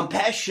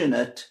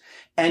compassionate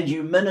and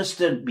you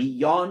minister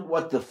beyond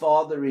what the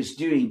Father is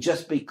doing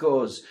just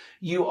because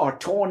you are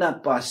torn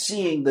up by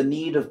seeing the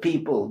need of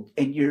people,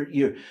 and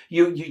you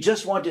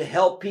just want to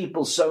help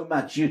people so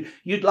much.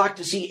 You'd like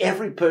to see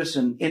every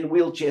person in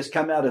wheelchairs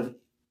come out of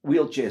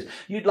wheelchairs.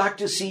 You'd like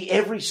to see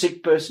every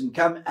sick person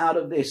come out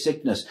of their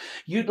sickness.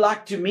 You'd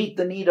like to meet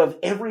the need of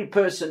every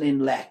person in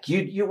lack.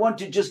 You want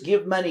to just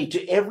give money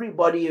to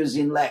everybody who's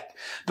in lack,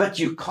 but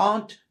you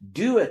can't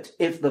do it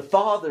if the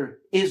Father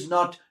is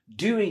not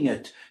doing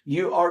it.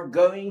 You are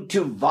going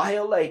to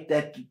violate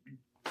that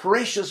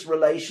precious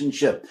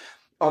relationship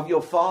of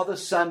your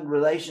father-son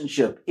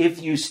relationship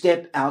if you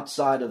step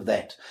outside of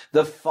that.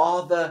 The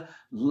Father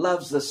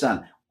loves the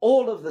Son.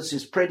 All of this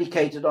is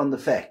predicated on the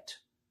fact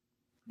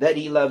that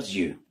he loves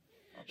you.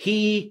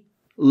 He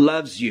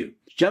loves you.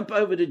 Jump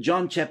over to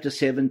John chapter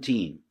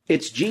 17.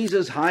 It's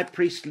Jesus' high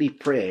priestly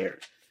prayer.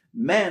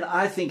 Man,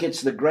 I think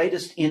it's the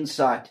greatest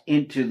insight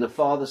into the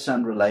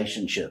father-son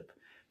relationship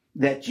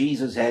that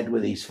Jesus had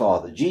with his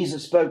Father.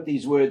 Jesus spoke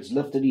these words,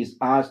 lifted his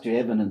eyes to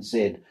heaven and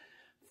said,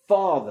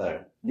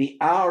 Father, the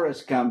hour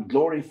has come,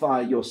 glorify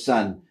your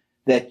Son,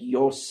 that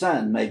your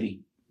Son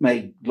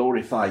may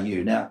glorify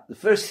you. Now, the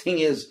first thing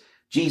is,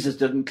 Jesus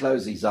didn't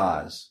close his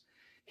eyes.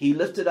 He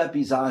lifted up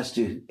his eyes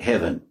to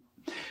heaven.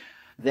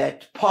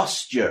 That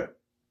posture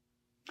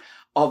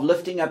of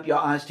lifting up your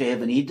eyes to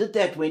heaven, he did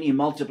that when he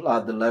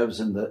multiplied the loaves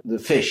and the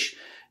fish.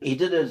 He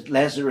did it at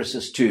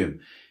Lazarus' tomb.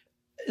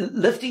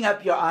 Lifting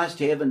up your eyes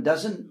to heaven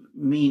doesn't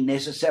mean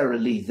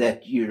necessarily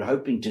that you're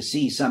hoping to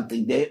see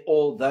something there,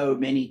 although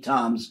many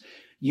times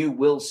you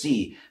will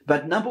see.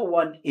 But number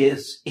one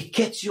is it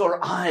gets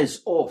your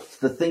eyes off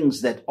the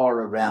things that are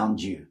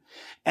around you.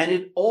 And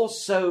it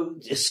also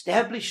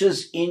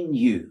establishes in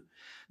you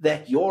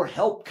that your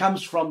help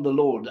comes from the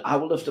Lord. I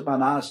will lift up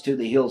mine eyes to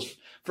the hills.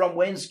 From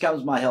whence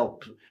comes my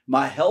help?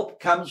 My help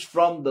comes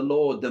from the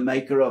Lord, the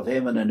maker of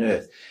heaven and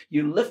earth.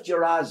 You lift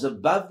your eyes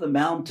above the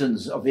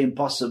mountains of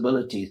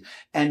impossibilities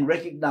and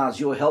recognize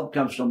your help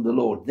comes from the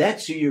Lord.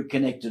 That's who you're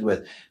connected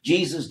with.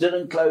 Jesus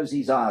didn't close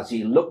his eyes.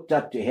 He looked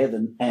up to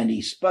heaven and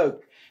he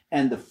spoke.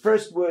 And the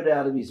first word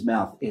out of his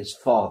mouth is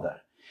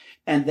Father.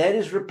 And that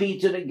is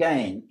repeated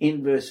again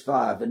in verse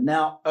 5. And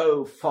now,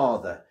 O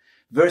Father.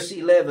 Verse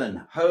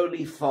 11,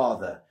 Holy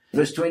Father.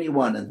 Verse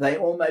 21, and they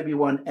all may be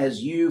one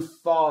as you,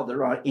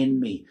 Father, are in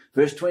me.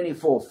 Verse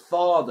 24,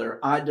 Father,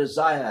 I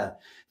desire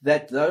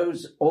that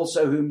those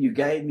also whom you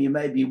gave me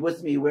may be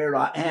with me where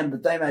I am,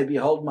 that they may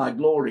behold my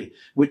glory,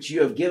 which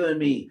you have given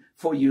me,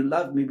 for you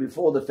loved me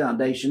before the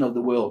foundation of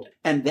the world.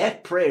 And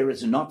that prayer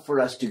is not for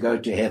us to go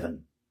to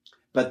heaven,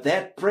 but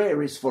that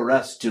prayer is for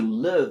us to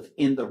live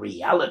in the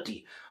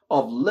reality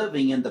of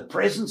living in the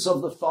presence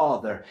of the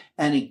Father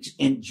and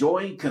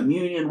enjoying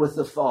communion with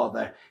the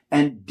Father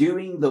and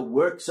doing the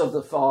works of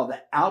the Father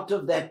out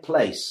of that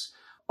place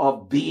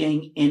of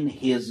being in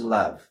his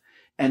love.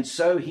 And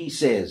so he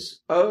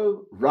says,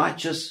 O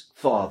righteous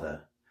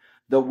Father,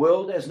 the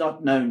world has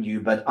not known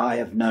you, but I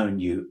have known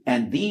you,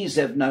 and these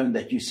have known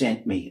that you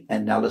sent me.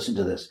 And now listen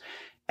to this.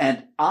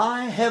 And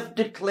I have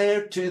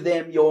declared to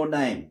them your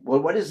name.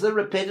 Well, what is the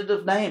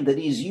repetitive name that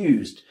is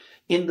used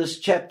in this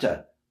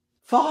chapter?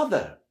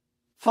 Father.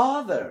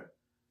 Father,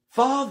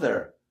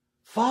 Father,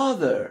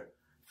 Father,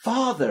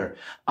 Father,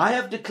 I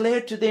have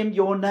declared to them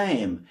your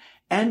name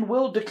and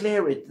will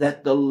declare it,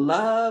 that the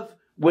love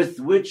with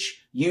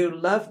which you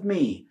loved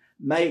me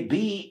may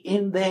be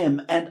in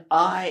them and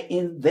I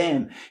in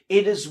them.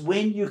 It is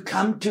when you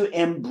come to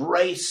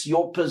embrace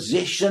your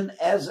position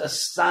as a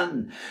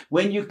son,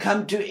 when you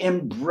come to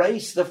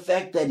embrace the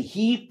fact that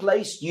he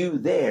placed you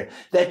there,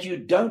 that you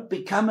don't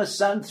become a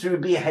son through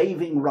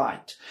behaving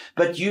right,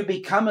 but you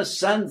become a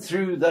son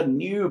through the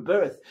new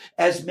birth.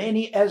 As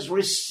many as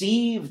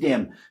received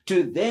him,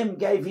 to them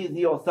gave he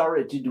the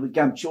authority to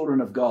become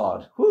children of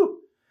God.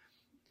 Whew.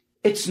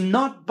 It's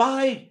not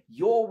by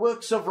your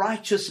works of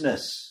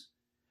righteousness.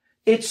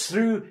 It's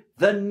through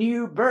the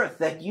new birth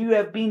that you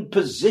have been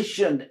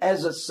positioned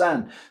as a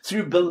son.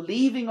 Through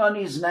believing on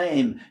his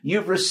name,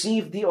 you've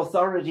received the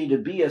authority to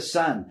be a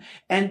son.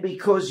 And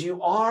because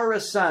you are a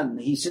son,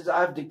 he says,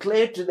 I've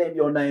declared to them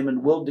your name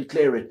and will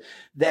declare it,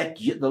 that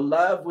the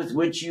love with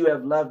which you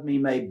have loved me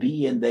may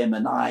be in them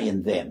and I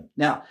in them.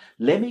 Now,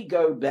 let me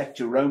go back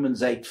to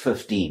Romans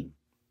 8:15.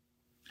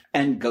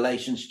 And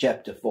Galatians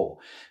chapter 4.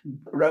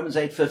 Romans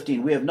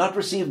 8:15. We have not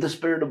received the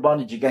spirit of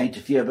bondage again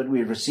to fear, but we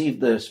have received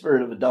the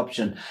spirit of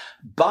adoption,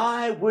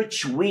 by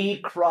which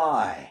we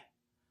cry,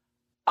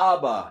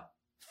 Abba,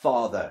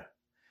 Father.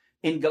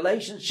 In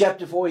Galatians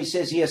chapter 4, he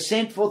says he has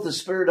sent forth the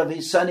spirit of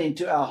his Son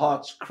into our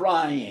hearts,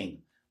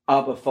 crying,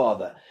 Abba,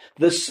 Father.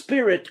 The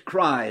Spirit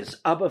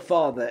cries, Abba,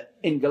 Father,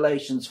 in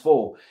Galatians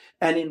 4.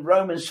 And in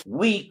Romans,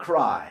 we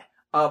cry,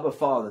 Abba,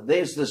 Father.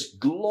 There's this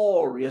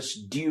glorious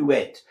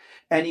duet.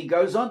 And he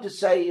goes on to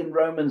say in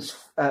Romans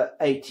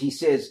 8, he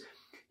says,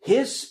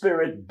 his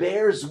spirit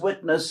bears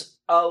witness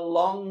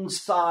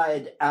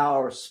alongside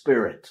our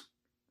spirit.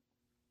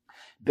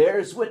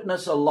 bears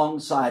witness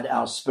alongside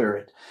our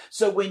spirit.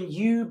 So when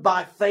you,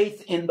 by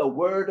faith in the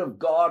word of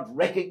God,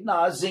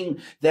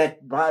 recognizing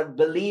that by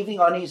believing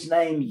on his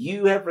name,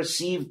 you have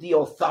received the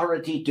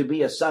authority to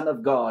be a son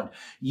of God,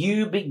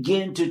 you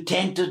begin to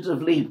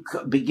tentatively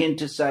begin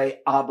to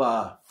say,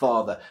 Abba,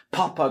 Father,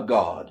 Papa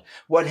God.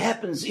 What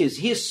happens is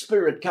his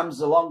spirit comes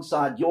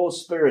alongside your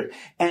spirit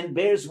and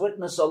bears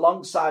witness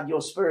alongside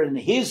your spirit. And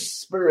his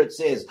spirit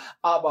says,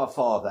 Abba,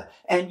 Father.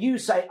 And you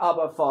say,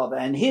 Abba, Father.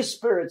 And his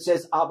spirit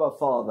says, Abba,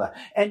 Father.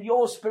 And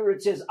your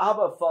spirit says,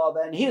 Abba, Father.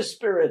 And his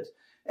spirit.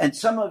 And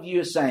some of you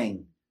are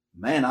saying,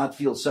 man, I'd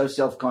feel so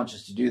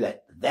self-conscious to do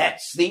that.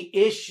 That's the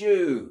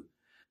issue.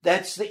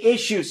 That's the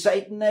issue.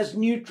 Satan has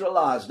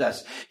neutralized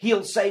us.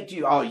 He'll say to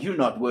you, oh, you're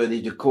not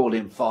worthy to call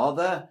him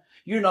Father.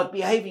 You're not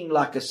behaving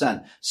like a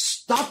son.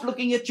 Stop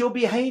looking at your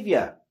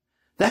behavior.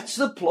 That's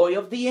the ploy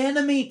of the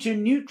enemy, to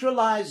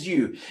neutralize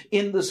you.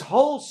 In this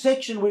whole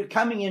section we're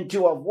coming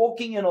into of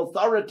walking in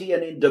authority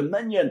and in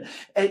dominion,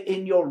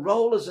 in your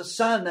role as a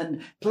son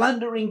and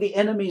plundering the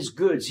enemy's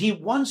goods. He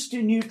wants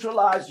to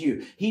neutralize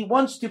you. He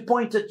wants to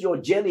point at your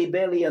jelly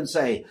belly and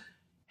say,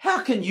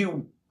 how can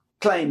you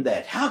claim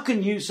that? How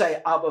can you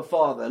say, Abba,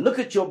 Father? Look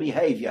at your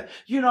behavior.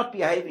 You're not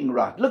behaving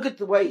right. Look at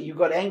the way you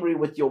got angry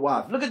with your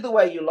wife. Look at the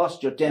way you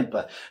lost your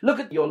temper. Look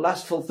at your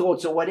lustful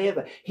thoughts or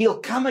whatever. He'll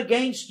come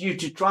against you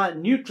to try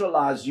and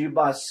neutralize you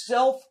by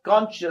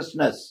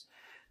self-consciousness.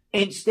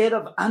 Instead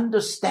of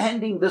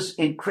understanding this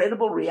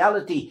incredible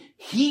reality,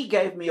 he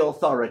gave me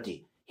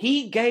authority.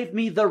 He gave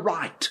me the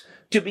right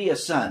to be a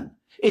son.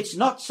 It's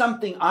not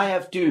something I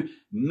have to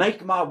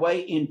make my way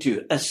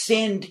into,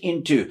 ascend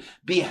into,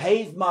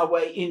 behave my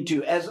way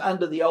into as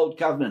under the old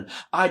covenant.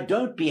 I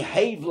don't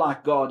behave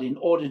like God in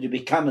order to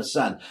become a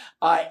son.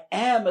 I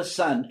am a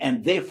son,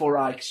 and therefore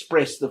I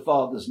express the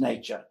Father's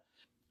nature.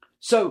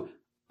 So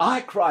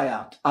I cry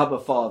out,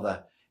 Abba,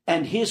 Father,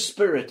 and his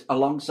spirit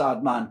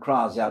alongside mine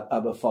cries out,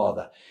 Abba,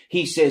 Father.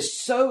 He says,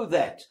 so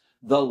that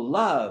the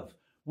love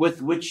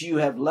with which you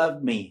have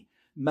loved me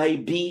may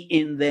be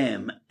in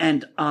them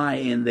and I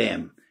in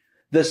them.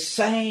 The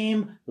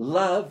same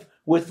love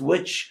with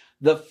which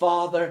the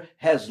Father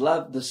has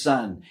loved the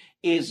Son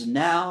is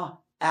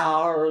now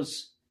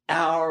ours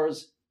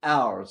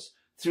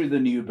through the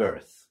new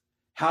birth.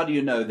 How do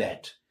you know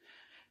that?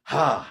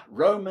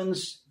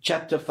 Romans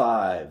chapter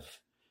 5.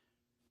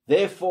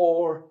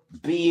 Therefore,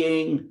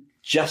 being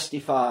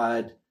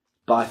justified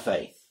by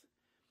faith,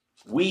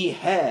 we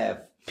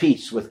have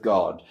peace with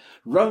God.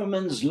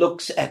 Romans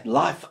looks at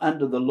life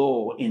under the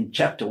law in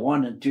chapter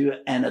 1 and 2,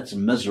 and it's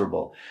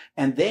miserable.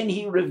 And then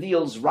he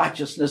reveals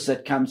righteousness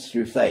that comes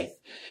through faith.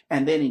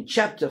 And then in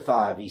chapter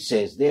 5, he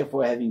says,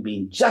 therefore, having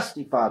been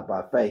justified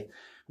by faith,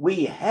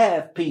 we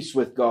have peace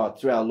with God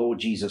through our Lord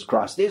Jesus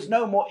Christ. There's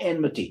no more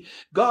enmity.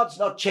 God's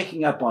not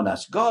checking up on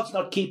us. God's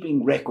not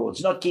keeping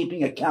records, not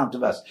keeping account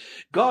of us.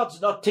 God's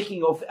not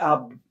ticking off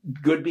our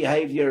good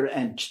behavior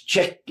and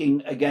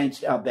checking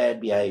against our bad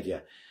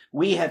behavior.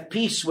 We have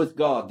peace with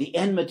God. The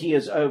enmity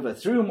is over,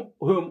 through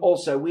whom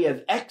also we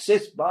have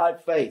access by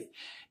faith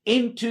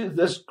into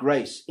this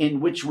grace in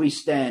which we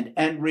stand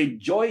and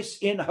rejoice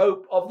in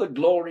hope of the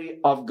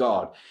glory of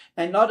God.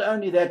 And not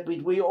only that,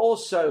 but we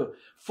also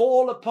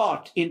fall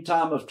apart in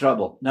time of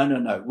trouble.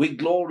 No. We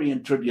glory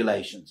in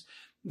tribulations.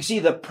 You see,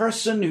 the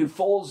person who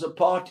falls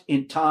apart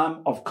in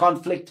time of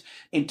conflict,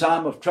 in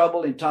time of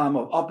trouble, in time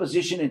of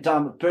opposition, in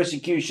time of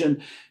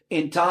persecution,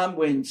 in time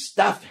when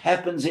stuff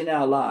happens in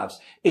our lives,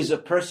 is a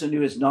person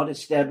who is not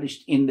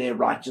established in their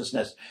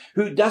righteousness,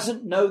 who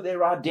doesn't know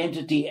their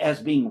identity as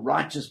being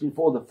righteous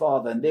before the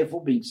Father and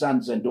therefore being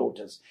sons and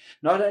daughters.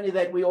 Not only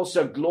that, we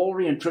also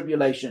glory in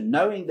tribulation,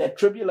 knowing that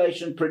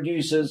tribulation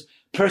produces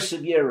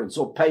perseverance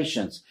or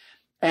patience,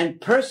 and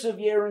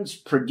perseverance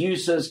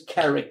produces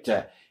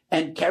character,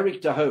 and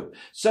character hope.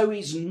 So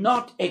he's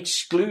not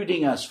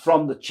excluding us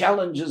from the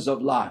challenges of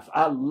life.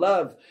 I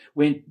love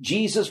when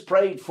Jesus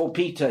prayed for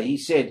Peter, he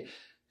said,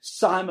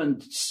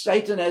 Simon,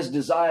 Satan has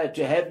desired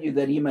to have you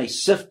that he may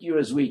sift you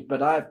as wheat,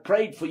 but I have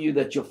prayed for you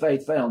that your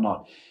faith fail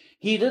not.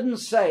 He didn't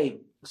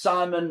say,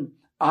 Simon,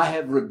 I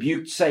have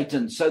rebuked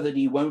Satan so that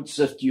he won't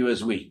sift you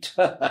as wheat.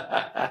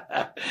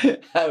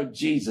 Oh,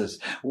 Jesus,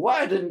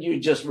 why didn't you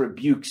just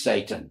rebuke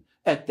Satan?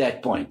 At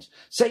that point,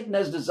 Satan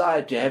has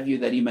desired to have you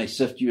that he may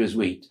sift you as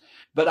wheat.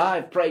 But I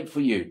have prayed for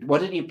you.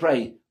 What did he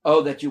pray?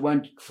 Oh, that you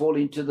won't fall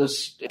into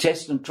this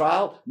test and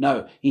trial?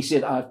 No, he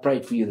said, I've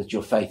prayed for you that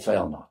your faith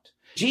fail not.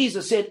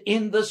 Jesus said,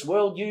 in this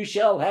world you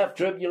shall have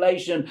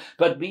tribulation,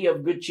 but be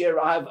of good cheer.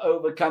 I have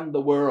overcome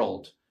the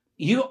world.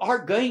 You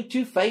are going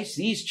to face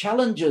these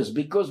challenges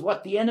because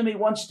what the enemy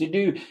wants to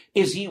do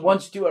is he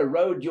wants to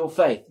erode your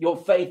faith. Your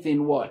faith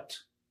in what?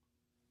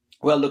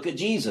 Well, look at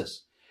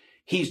Jesus.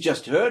 He's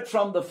just heard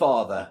from the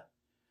Father,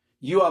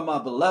 you are my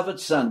beloved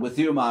Son with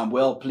whom I am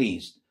well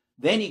pleased.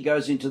 Then he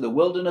goes into the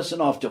wilderness,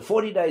 and after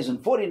 40 days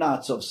and 40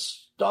 nights of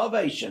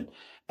starvation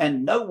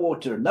and no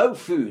water, no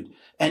food,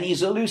 and he's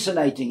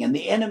hallucinating, and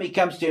the enemy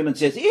comes to him and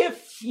says,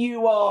 if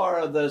you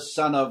are the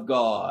Son of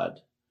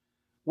God.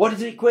 What is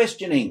he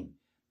questioning?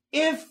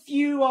 If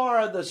you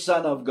are the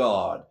Son of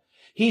God.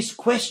 He's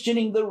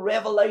questioning the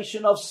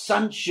revelation of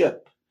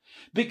sonship.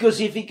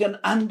 Because if he can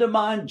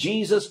undermine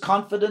Jesus'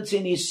 confidence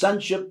in his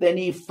sonship, then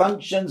he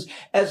functions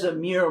as a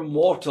mere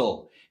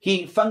mortal.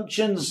 He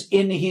functions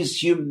in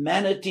his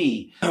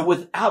humanity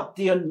without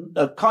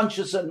the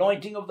conscious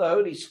anointing of the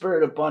Holy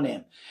Spirit upon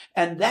him.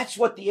 And that's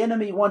what the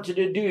enemy wanted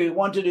to do. He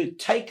wanted to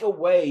take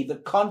away the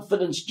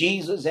confidence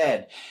Jesus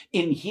had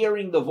in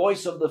hearing the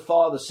voice of the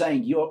Father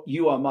saying,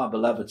 you are my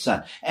beloved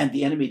Son. And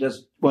the enemy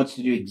wants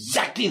to do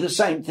exactly the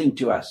same thing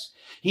to us.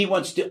 He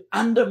wants to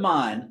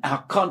undermine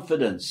our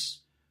confidence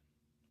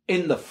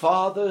in the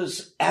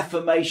Father's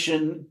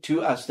affirmation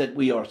to us that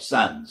we are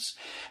sons.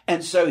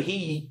 And so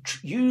he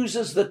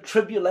uses the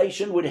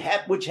tribulation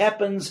which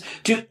happens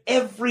to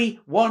every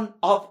one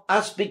of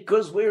us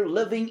because we're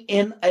living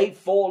in a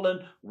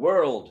fallen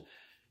world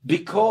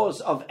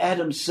because of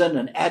Adam's sin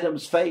and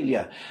Adam's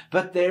failure.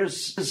 But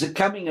there's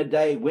coming a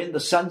day when the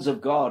sons of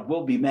God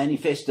will be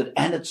manifested,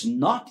 and it's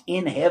not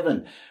in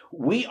heaven.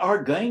 We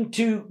are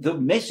the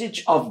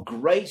message of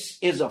grace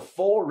is a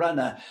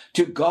forerunner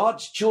to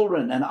God's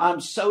children. And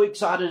I'm so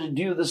excited to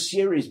do this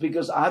series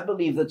because I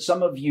believe that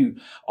some of you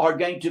are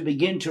going to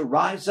begin to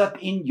rise up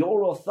in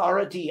your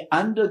authority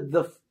under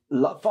the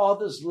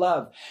Father's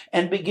love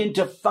and begin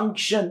to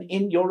function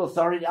in your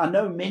authority. I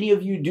know many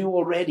of you do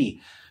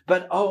already.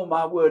 But, oh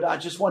my word, I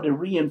just want to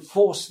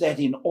reinforce that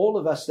in all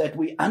of us, that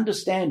we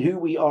understand who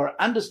we are,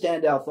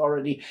 understand our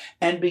authority,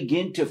 and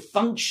begin to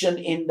function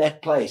in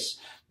that place.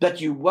 But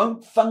you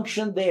won't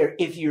function there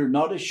if you're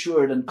not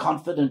assured and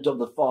confident of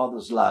the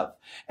Father's love.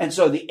 And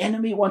so the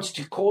enemy wants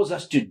to cause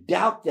us to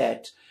doubt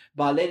that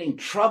by letting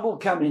trouble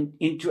come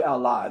into our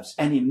lives.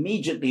 And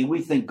immediately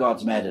we think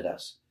God's mad at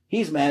us.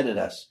 He's mad at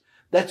us.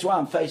 That's why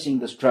I'm facing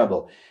this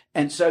trouble.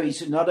 And so he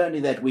said, not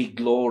only that, we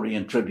glory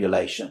in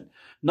tribulation.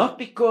 Not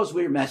because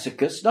we're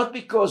masochists, not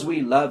because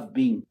we love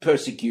being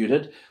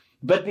persecuted,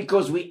 but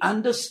because we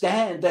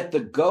understand that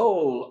the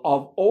goal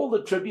of all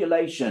the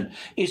tribulation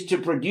is to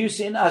produce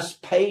in us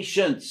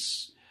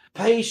patience.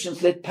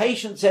 Patience. Let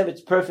patience have its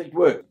perfect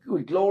work.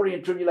 We glory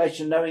in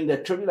tribulation, knowing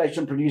that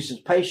tribulation produces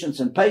patience,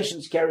 and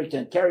patience character,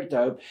 and character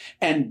hope.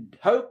 And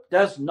hope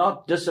does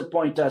not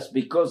disappoint us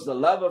because the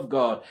love of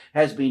God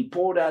has been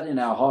poured out in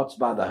our hearts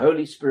by the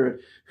Holy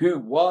Spirit who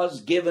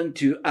was given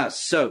to us.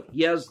 So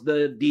here's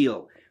the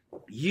deal.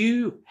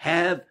 You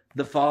have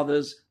the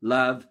Father's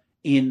love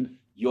in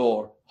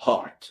your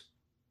heart.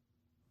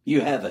 You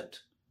have it.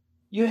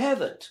 You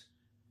have it.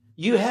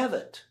 You have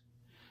it.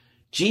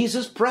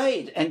 Jesus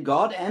prayed and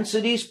God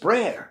answered his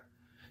prayer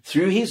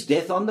through his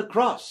death on the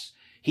cross.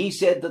 He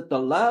said that the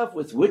love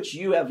with which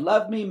you have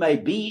loved me may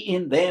be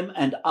in them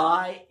and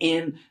I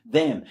in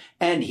them.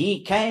 And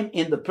he came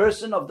in the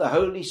person of the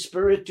Holy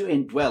Spirit to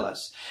indwell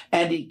us.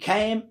 And he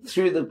came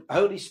through the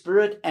Holy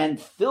Spirit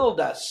and filled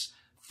us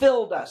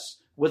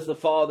with the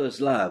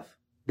Father's love.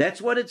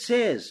 That's what it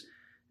says.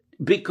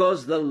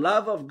 Because the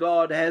love of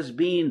God has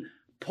been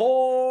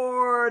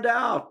poured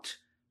out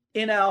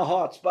in our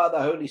hearts by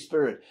the Holy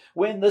Spirit.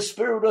 When the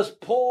Spirit was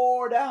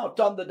poured out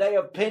on the day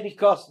of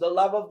Pentecost, the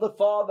love of the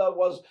Father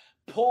was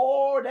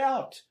poured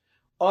out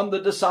on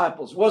the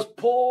disciples, was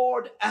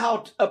poured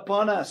out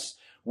upon us.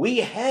 We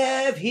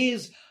have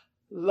his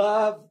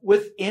love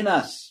within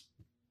us.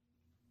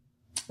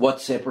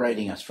 What's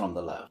separating us from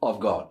the love of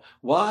God?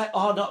 Why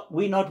are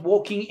we not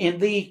walking in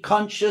the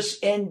conscious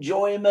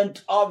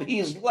enjoyment of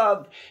his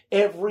love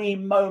every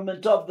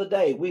moment of the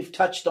day? We've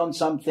touched on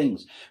some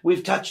things.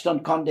 We've touched on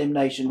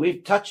condemnation.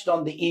 We've touched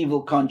on the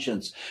evil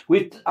conscience.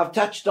 I've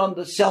touched on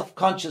the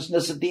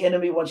self-consciousness that the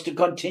enemy wants to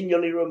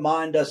continually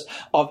remind us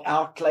of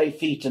our clay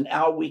feet and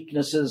our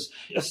weaknesses.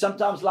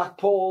 Sometimes, like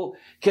Paul,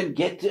 can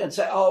get to and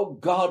say, oh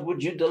God,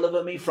 would you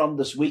deliver me from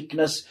this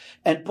weakness?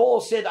 And Paul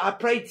said, I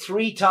prayed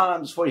 3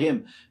 times for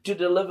him to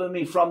deliver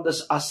me from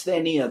this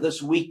asthenia,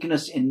 this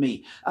weakness in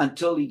me,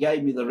 until he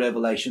gave me the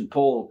revelation.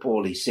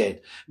 Paul, he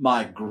said,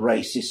 my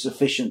grace is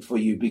sufficient for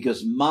you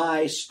because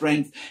my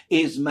strength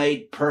is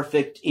made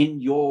perfect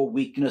in your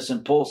weakness.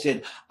 And Paul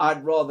said,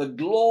 I'd rather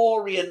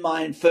glory in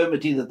my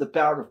infirmity that the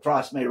power of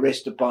Christ may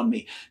rest upon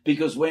me,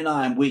 because when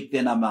I am weak,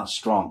 then am I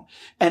strong.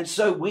 And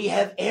so we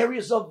have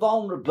areas of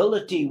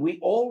vulnerability. We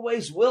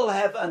always will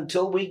have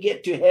until we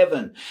get to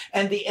heaven.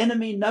 And the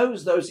enemy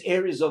knows those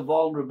areas of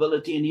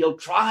vulnerability, and he'll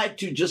try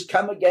to just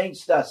come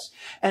against us.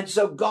 And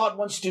so God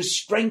wants to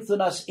strengthen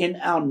us in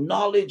our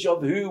knowledge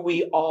of who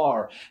we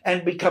are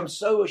and become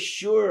so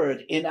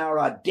assured in our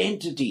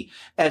identity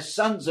as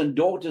sons and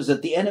daughters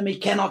that the enemy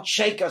cannot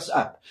shake us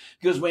up.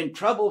 Because when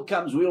trouble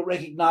comes, we'll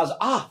recognize,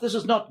 this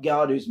is not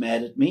God who's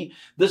mad at me.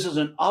 This is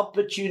an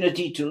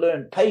opportunity to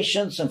learn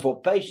patience, and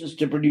for patience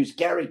to produce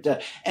character,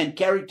 and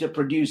character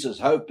produces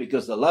hope,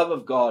 because the love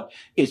of God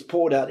is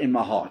poured out in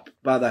my heart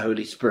by the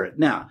Holy Spirit.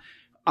 Now,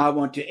 I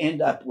want to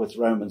end up with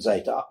Romans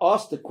 8. I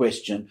asked the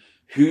question,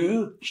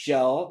 who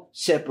shall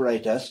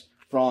separate us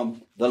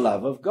from the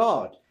love of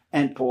God?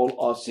 And Paul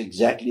asks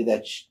exactly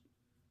that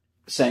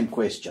same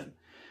question.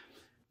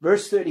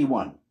 Verse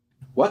 31,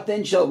 what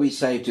then shall we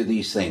say to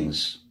these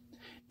things?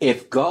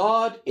 If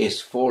God is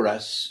for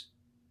us,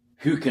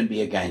 who can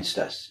be against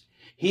us?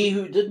 He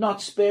who did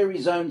not spare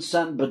his own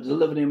son, but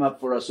delivered him up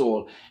for us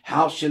all,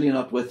 how shall he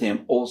not with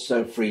him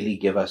also freely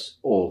give us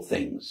all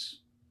things?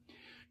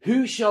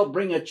 Who shall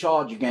bring a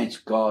charge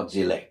against God's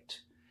elect?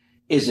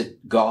 Is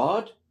it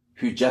God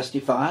who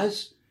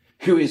justifies?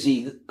 Who is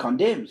he that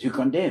condemns? Who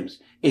condemns?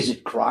 Is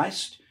it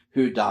Christ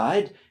who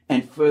died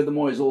and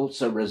furthermore is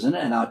also risen?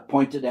 And I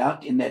pointed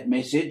out in that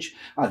message,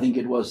 I think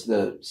it was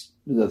the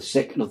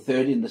second or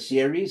third in the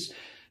series,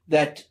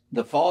 that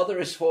the Father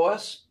is for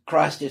us,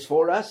 Christ is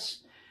for us,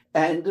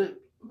 and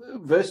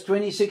verse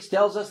 26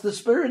 tells us the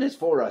Spirit is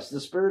for us.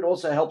 The Spirit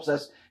also helps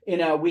us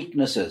in our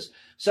weaknesses.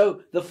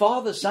 So the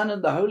Father, Son,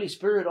 and the Holy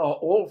Spirit are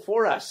all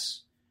for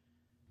us.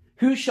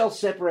 Who shall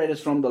separate us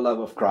from the love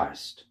of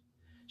Christ?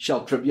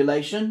 Shall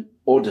tribulation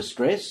or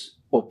distress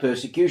or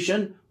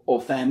persecution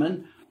or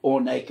famine or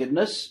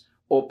nakedness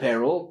or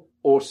peril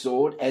or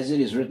sword, as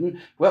it is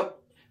written? Well,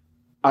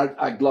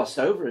 I glossed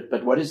over it,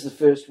 but what is the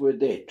first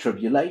word there?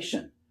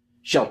 Tribulation.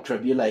 Shall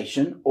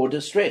tribulation or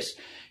distress?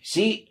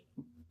 See,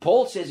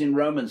 Paul says in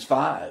Romans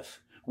 5,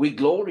 we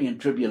glory in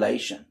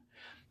tribulation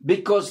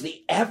because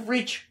the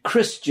average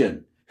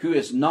Christian who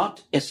is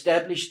not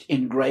established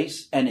in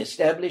grace and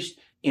established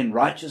in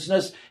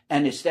righteousness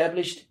and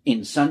established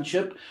in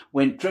sonship,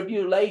 when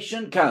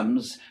tribulation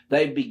comes,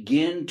 they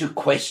begin to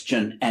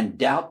question and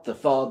doubt the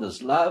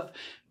Father's love.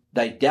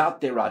 They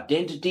doubt their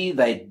identity.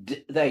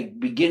 They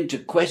begin to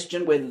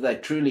question whether they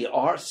truly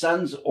are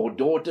sons or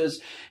daughters,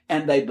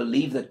 and they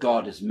believe that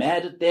God is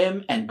mad at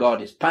them and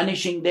God is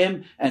punishing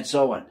them and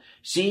so on.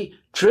 See,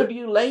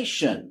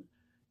 tribulation,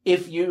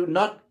 if you're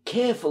not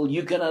careful,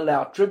 you can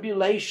allow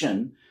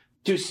tribulation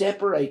to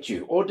separate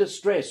you, or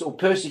distress, or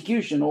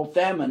persecution, or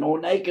famine, or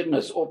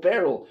nakedness, or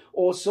peril,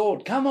 or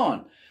sword. Come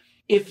on.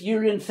 If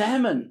you're in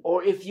famine,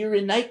 or if you're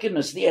in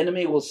nakedness, the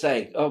enemy will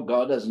say, oh,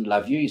 God doesn't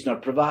love you. He's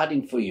not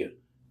providing for you.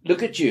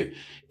 Look at you.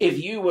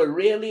 If you were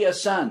really a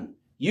son,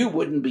 you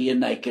wouldn't be in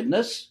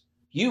nakedness.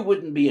 You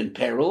wouldn't be in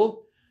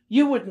peril.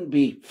 You wouldn't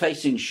be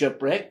facing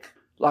shipwreck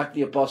like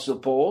the Apostle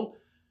Paul.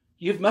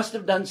 You must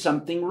have done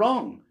something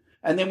wrong.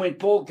 And then when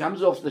Paul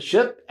comes off the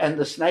ship and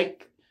the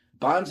snake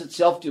binds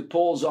itself to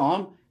Paul's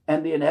arm,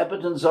 and the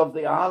inhabitants of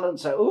the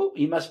island say, oh,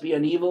 he must be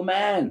an evil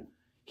man.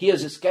 He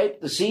has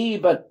escaped the sea,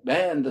 but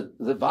man,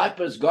 the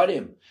viper's got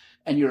him.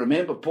 And you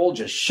remember Paul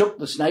just shook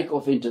the snake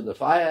off into the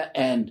fire,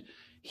 and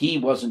he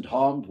wasn't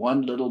harmed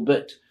one little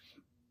bit.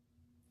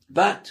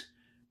 But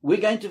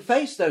we're going to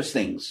face those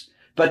things.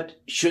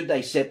 But should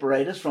they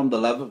separate us from the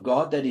love of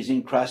God that is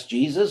in Christ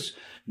Jesus?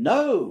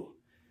 No.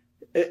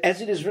 As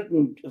it is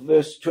written,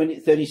 verse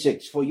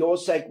 36, for your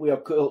sake we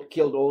are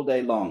killed all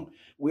day long.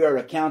 We are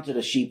accounted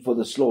as sheep for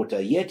the slaughter.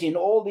 Yet in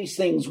all these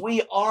things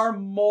we are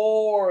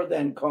more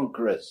than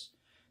conquerors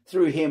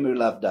through him who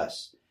loved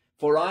us.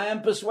 For I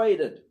am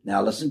persuaded,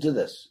 now listen to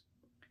this,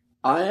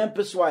 I am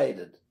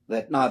persuaded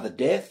that neither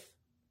death,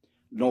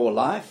 nor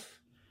life,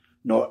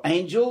 nor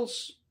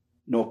angels,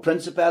 nor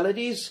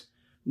principalities,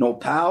 nor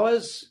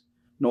powers,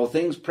 nor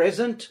things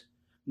present,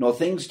 nor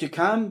things to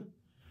come,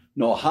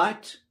 nor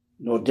height,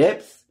 nor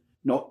depth,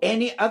 nor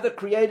any other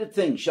created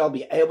thing shall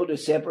be able to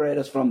separate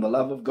us from the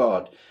love of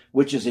God,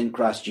 which is in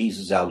Christ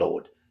Jesus our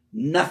Lord.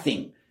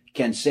 Nothing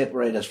can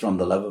separate us from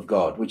the love of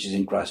God, which is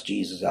in Christ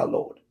Jesus our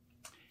Lord.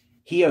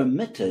 He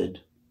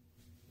omitted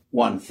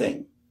one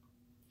thing.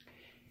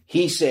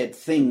 He said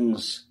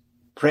things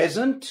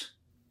present,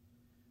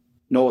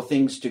 nor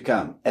things to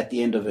come, at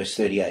the end of verse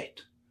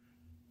 38.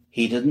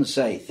 He didn't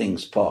say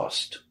things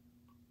past.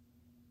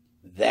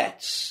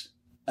 That's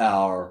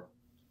our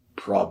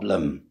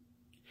problem.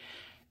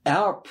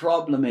 Our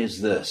problem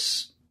is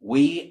this.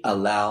 We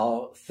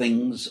allow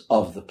things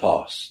of the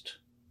past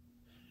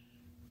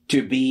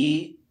to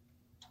be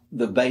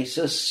the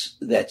basis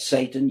that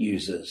Satan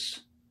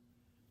uses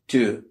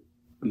to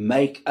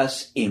make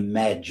us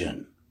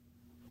imagine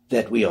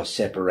that we are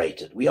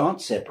separated. We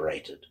aren't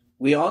separated.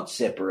 We aren't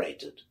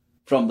separated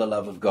from the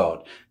love of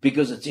God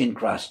because it's in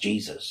Christ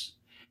Jesus,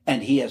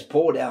 and he has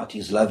poured out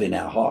his love in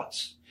our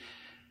hearts.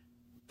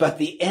 But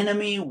the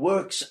enemy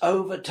works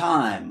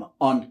overtime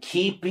on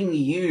keeping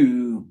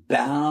you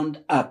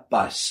bound up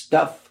by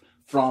stuff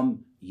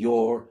from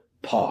your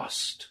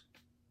past.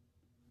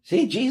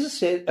 See, Jesus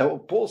said, or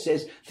Paul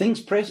says, things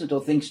present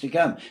or things to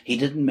come. He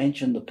didn't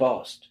mention the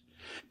past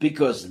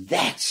because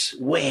that's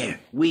where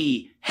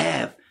we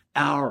have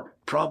our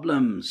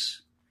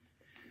problems.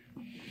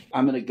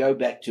 I'm going to go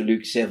back to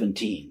Luke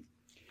 17,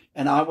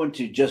 and I want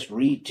to just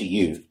read to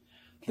you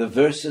the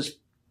verses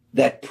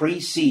that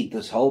precede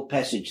this whole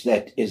passage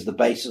that is the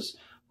basis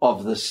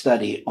of the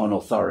study on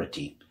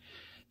authority.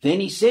 Then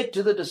he said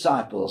to the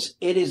disciples,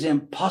 it is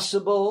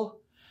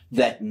impossible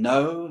that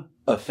no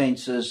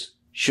offenses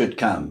should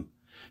come,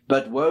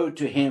 but woe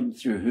to him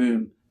through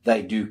whom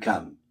they do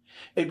come.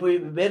 It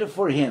would be better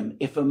for him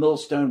if a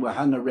millstone were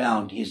hung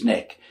around his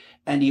neck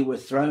and he were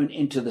thrown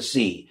into the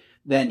sea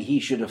than he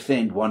should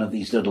offend one of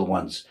these little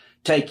ones.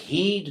 Take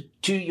heed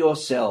to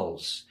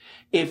yourselves.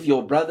 If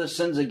your brother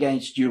sins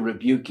against you,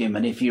 rebuke him,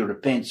 and if he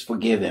repents,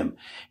 forgive him.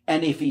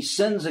 And if he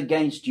sins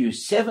against you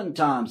 7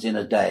 times in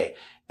a day,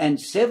 and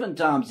 7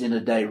 times in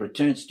a day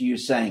returns to you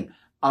saying,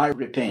 I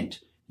repent,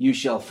 you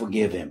shall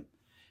forgive him.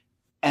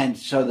 And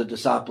so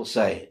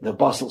the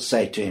apostles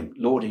say to him,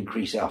 Lord,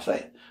 increase our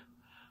faith.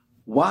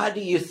 Why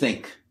do you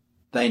think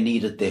they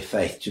needed their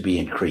faith to be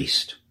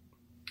increased?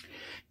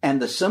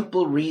 And the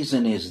simple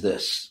reason is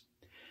this,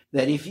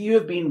 that if you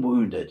have been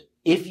wounded,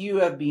 if you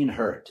have been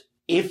hurt,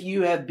 if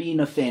you have been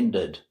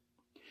offended,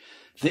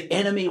 the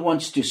enemy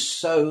wants to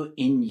sow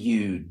in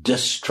you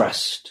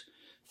distrust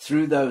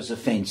through those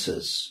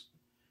offenses,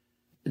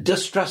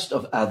 distrust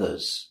of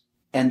others,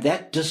 and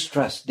that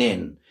distrust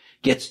then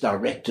gets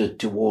directed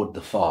toward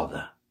the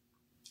Father.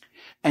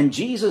 And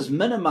Jesus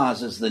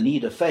minimizes the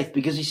need of faith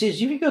because he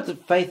says, if you've got the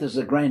faith as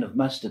a grain of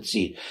mustard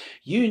seed,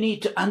 you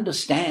need to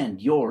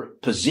understand your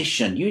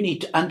position. You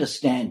need to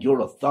understand your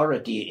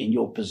authority in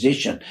your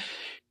position.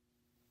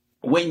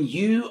 When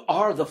you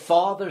are the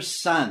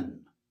Father's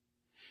son,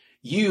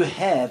 you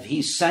have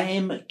his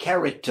same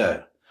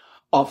character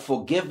of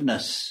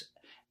forgiveness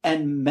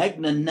and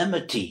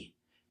magnanimity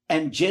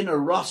and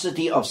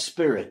generosity of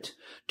spirit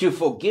to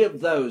forgive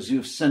those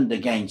who've sinned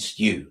against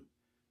you.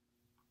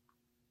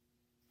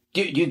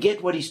 Do you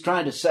get what he's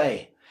trying to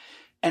say?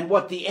 And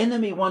what the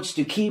enemy wants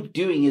to keep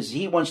doing is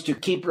he wants to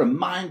keep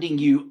reminding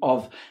you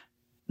of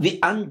the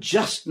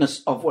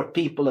unjustness of what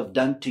people have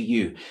done to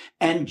you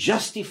and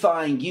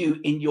justifying you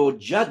in your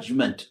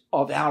judgment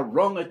of how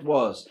wrong it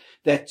was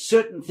that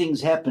certain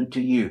things happened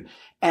to you.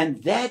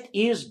 And that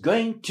is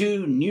going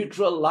to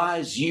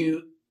neutralize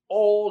you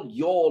all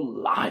your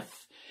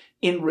life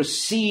in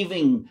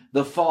receiving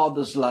the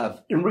Father's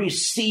love, in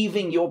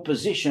receiving your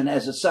position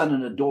as a son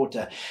and a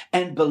daughter,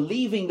 and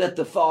believing that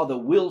the Father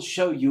will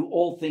show you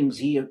all things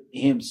he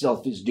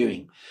himself is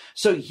doing.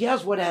 So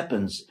here's what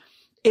happens.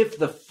 If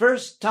the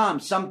first time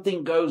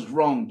something goes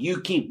wrong,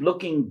 you keep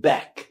looking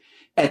back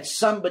at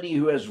somebody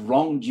who has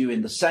wronged you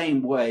in the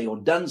same way or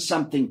done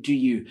something to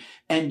you,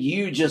 and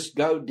you just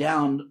go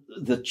down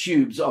the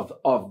tubes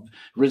of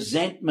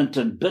resentment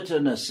and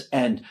bitterness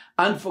and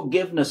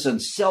unforgiveness and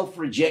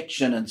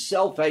self-rejection and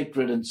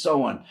self-hatred and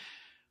so on,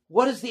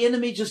 what has the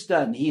enemy just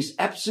done? He's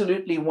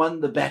absolutely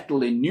won the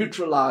battle in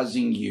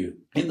neutralizing you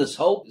in this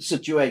whole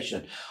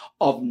situation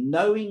of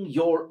knowing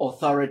your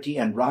authority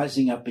and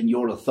rising up in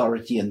your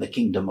authority in the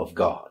kingdom of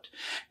God.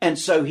 And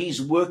so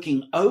he's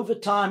working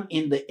overtime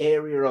in the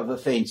area of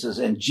offenses.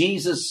 And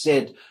Jesus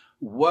said,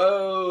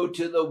 woe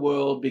to the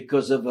world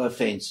because of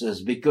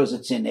offenses, because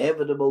it's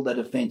inevitable that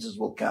offenses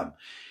will come.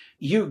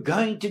 You're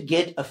going to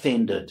get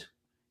offended.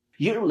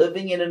 You're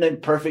living in an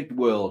imperfect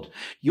world.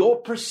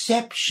 Your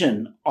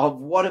perception of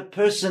what a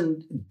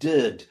person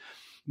did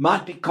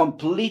might be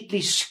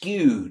completely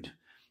skewed.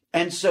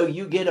 And so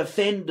you get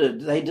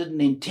offended. They didn't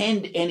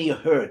intend any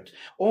hurt.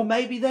 Or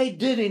maybe they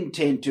did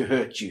intend to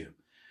hurt you.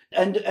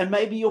 And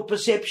maybe your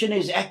perception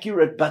is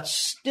accurate, but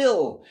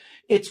still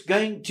it's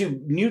going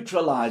to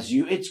neutralize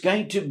you. It's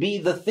going to be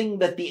the thing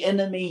that the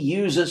enemy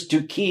uses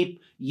to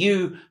keep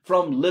you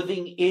from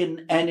living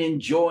in and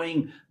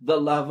enjoying the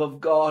love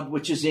of God,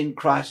 which is in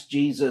Christ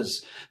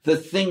Jesus, the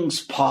things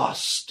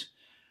past.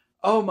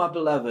 Oh, my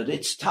beloved,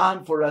 it's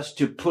time for us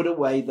to put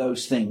away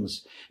those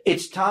things.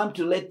 It's time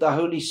to let the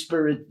Holy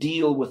Spirit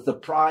deal with the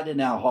pride in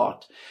our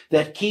heart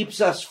that keeps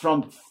us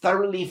from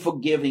thoroughly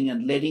forgiving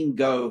and letting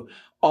go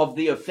of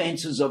the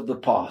offenses of the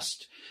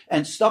past,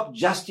 and stop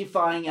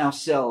justifying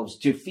ourselves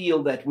to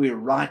feel that we're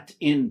right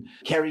in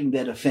carrying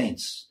that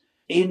offense.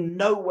 In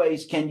no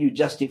ways can you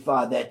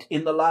justify that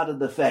in the light of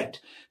the fact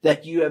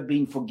that you have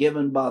been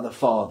forgiven by the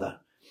Father.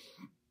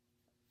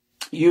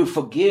 You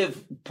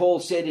forgive, Paul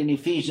said in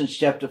Ephesians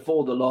chapter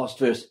 4, the last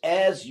verse,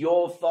 as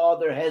your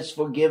Father has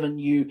forgiven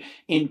you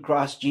in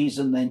Christ Jesus.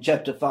 And then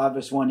chapter 5,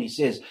 verse 1, he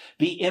says,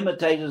 be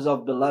imitators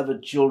of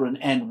beloved children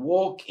and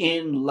walk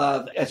in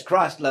love as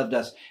Christ loved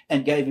us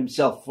and gave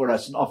himself for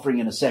us, an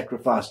offering and a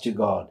sacrifice to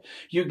God.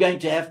 You're going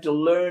to have to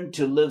learn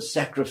to live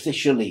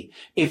sacrificially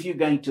if you're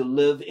going to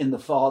live in the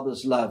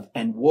Father's love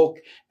and walk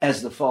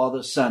as the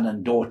Father's son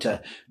and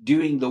daughter,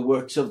 doing the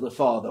works of the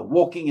Father,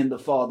 walking in the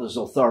Father's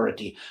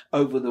authority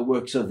over the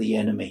works of the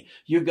enemy.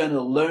 You're going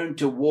to learn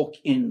to walk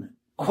in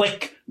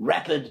quick,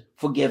 rapid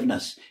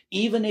forgiveness.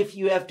 Even if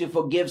you have to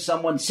forgive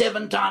someone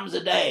 7 times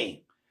a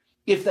day,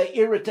 if they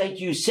irritate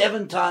you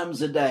 7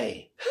 times a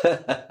day.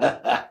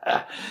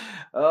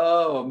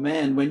 Oh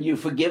man, when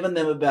you've forgiven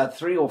them about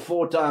 3 or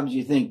 4 times,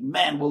 you think,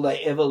 man, will they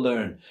ever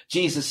learn?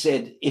 Jesus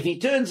said, if he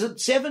turns it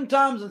 7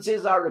 times and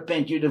says, I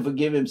repent, you to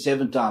forgive him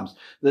 7 times.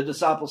 The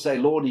disciples say,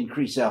 Lord,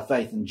 increase our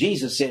faith. And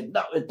Jesus said,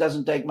 no, it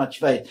doesn't take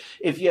much faith.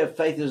 If you have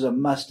faith as a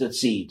mustard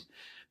seed.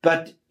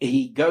 But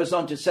he goes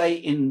on to say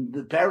in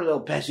the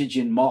parallel passage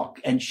in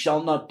Mark, and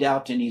shall not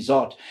doubt in his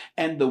heart.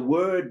 And the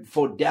word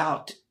for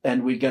doubt,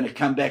 and we're going to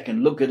come back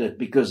and look at it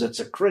because it's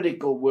a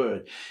critical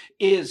word,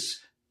 is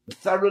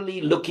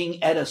thoroughly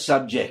looking at a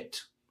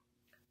subject.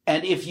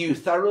 And if you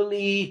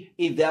thoroughly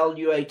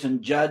evaluate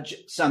and judge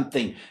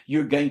something,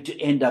 you're going to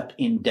end up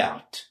in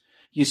doubt.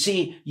 You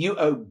see, you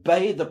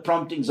obey the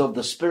promptings of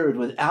the Spirit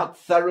without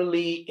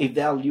thoroughly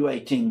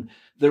evaluating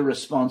the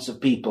response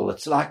of people.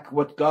 It's like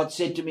what God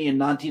said to me in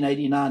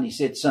 1989. He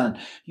said, son,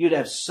 you'd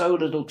have so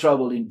little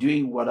trouble in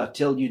doing what I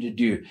tell you to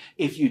do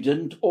if you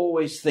didn't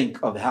always think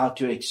of how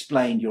to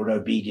explain your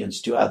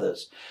obedience to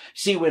others.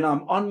 See, when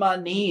I'm on my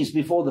knees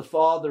before the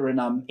Father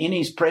and I'm in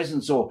his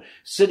presence or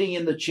sitting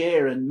in the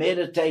chair and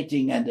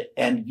meditating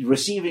and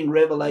receiving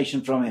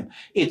revelation from him,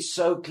 it's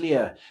so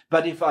clear.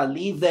 But if I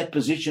leave that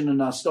position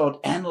and I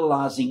start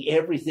analyzing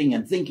everything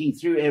and thinking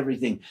through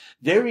everything,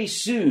 very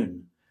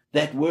soon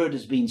that word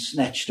has been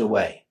snatched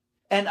away.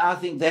 And I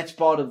think that's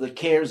part of the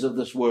cares of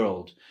this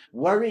world,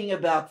 worrying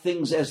about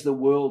things as the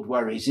world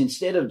worries,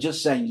 instead of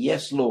just saying,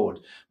 yes, Lord,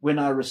 when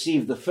I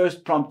receive the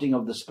first prompting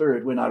of the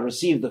Spirit, when I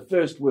receive the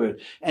first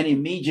word and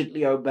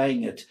immediately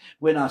obeying it.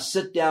 When I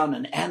sit down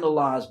and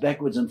analyze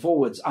backwards and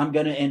forwards, I'm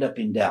going to end up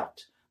in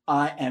doubt.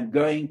 I am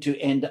going to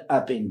end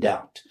up in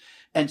doubt.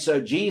 And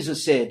so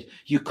Jesus said,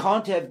 you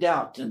can't have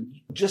doubt, and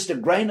just a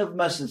grain of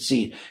mustard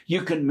seed,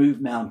 you can move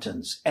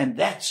mountains. And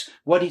that's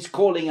what he's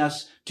calling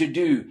us to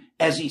do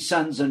as his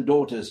sons and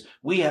daughters.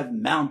 We have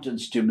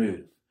mountains to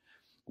move.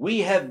 We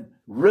have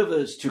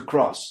rivers to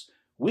cross.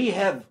 We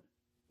have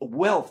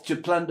wealth to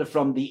plunder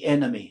from the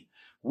enemy.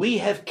 We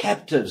have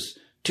captives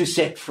to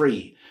set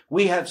free.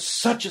 We have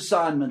such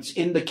assignments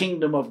in the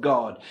kingdom of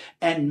God,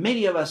 and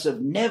many of us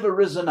have never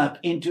risen up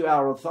into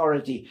our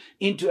authority,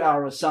 into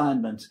our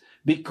assignments,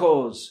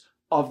 because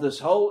of this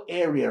whole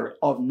area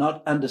of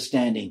not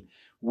understanding.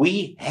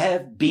 We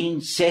have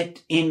been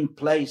set in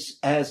place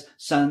as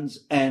sons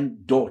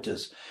and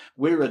daughters.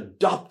 We're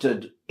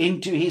adopted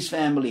into his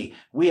family.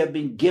 We have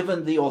been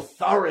given the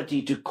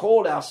authority to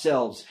call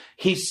ourselves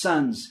his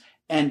sons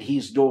and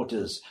his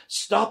daughters.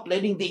 Stop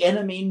letting the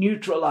enemy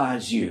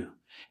neutralize you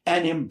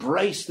and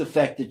embrace the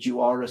fact that you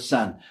are a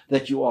son,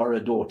 that you are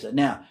a daughter.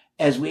 Now,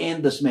 as we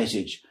end this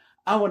message,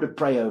 I want to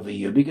pray over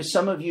you, because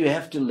some of you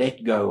have to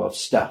let go of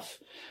stuff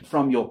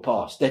from your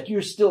past that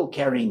you're still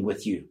carrying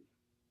with you.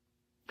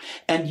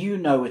 And you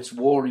know it's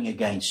warring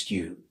against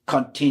you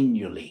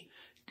continually.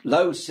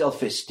 Low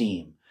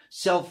self-esteem,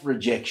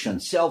 self-rejection,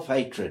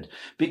 self-hatred,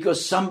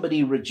 because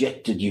somebody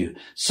rejected you.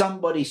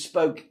 Somebody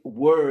spoke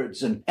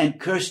words and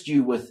cursed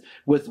you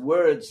with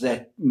words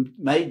that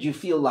made you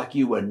feel like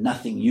you were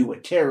nothing. You were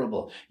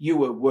terrible. You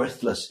were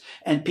worthless.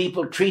 And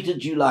people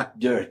treated you like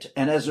dirt.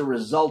 And as a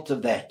result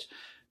of that,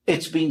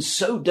 it's been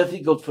so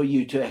difficult for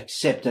you to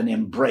accept and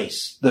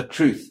embrace the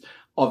truth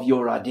of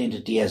your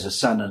identity as a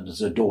son and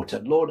as a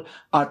daughter. Lord,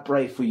 I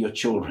pray for your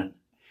children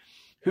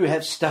who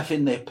have stuff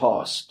in their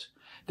past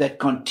that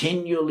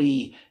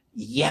continually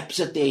yaps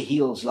at their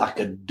heels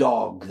like a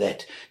dog,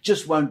 that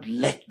just won't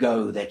let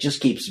go, that just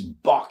keeps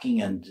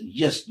barking and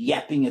just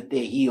yapping at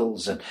their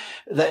heels. And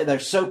they're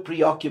so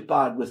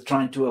preoccupied with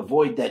trying to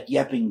avoid that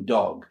yapping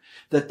dog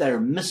that they're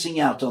missing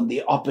out on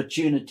the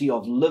opportunity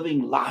of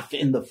living life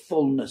in the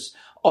fullness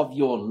of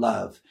your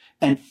love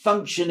and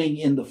functioning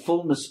in the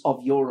fullness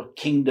of your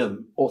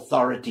kingdom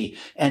authority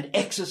and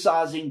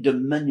exercising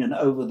dominion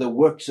over the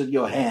works of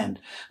your hand,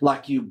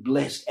 like you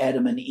blessed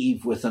Adam and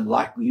Eve with, and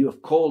like you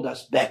have called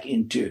us back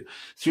into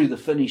through the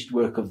finished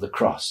work of the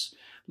cross.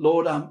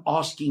 Lord, I'm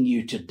asking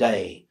you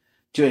today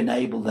to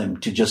enable them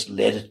to just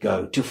let it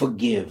go, to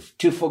forgive,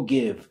 to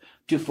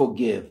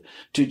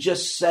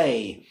just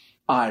say,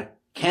 I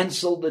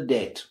cancel the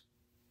debt.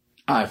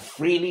 I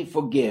freely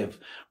forgive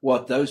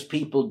what those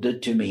people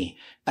did to me,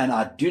 and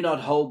I do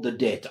not hold the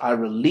debt. I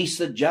release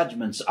the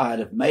judgments I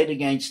have made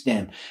against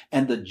them,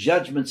 and the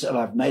judgments that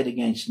I've made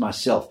against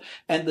myself,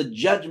 and the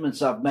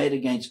judgments I've made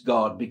against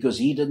God, because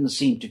he didn't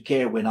seem to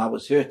care when I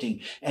was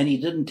hurting, and he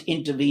didn't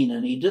intervene,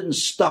 and he didn't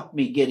stop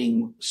me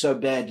getting so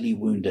badly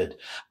wounded.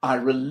 I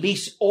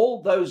release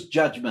all those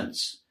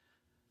judgments.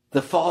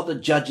 The Father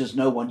judges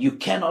no one. You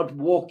cannot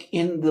walk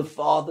in the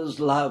Father's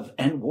love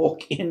and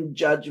walk in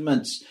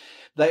judgments.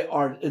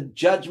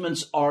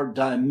 Judgments are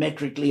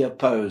diametrically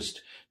opposed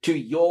to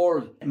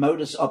your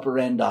modus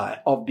operandi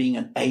of being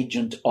an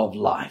agent of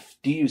life.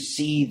 Do you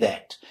see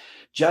that?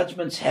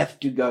 Judgments have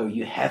to go.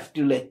 You have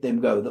to let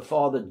them go. The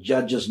Father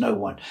judges no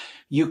one.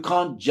 You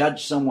can't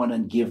judge someone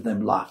and give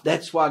them life.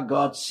 That's why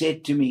God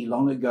said to me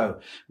long ago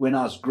when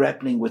I was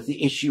grappling with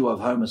the issue of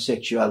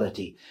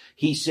homosexuality,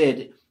 he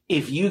said,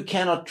 if you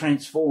cannot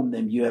transform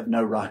them, you have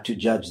no right to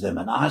judge them.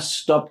 And I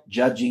stopped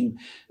judging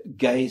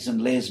gays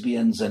and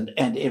lesbians and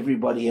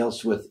everybody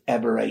else with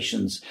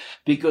aberrations,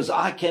 because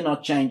I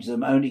cannot change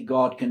them. Only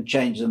God can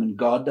change them, and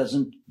God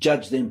doesn't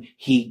judge them.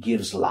 He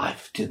gives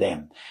life to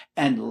them,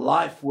 and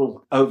life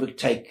will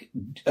overtake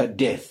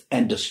death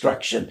and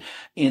destruction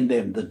in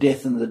them, the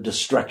death and the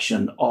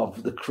destruction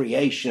of the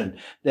creation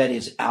that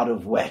is out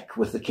of whack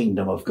with the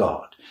kingdom of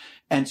God.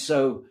 And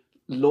so,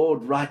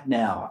 Lord, right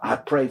now, I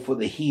pray for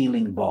the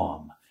healing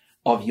balm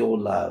of your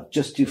love,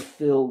 just to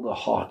fill the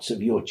hearts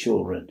of your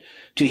children,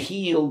 to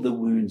heal the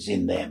wounds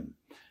in them,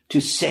 to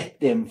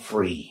set them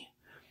free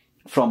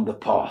from the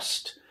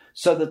past,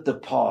 so that the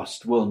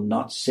past will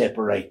not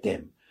separate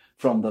them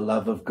from the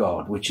love of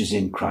God, which is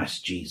in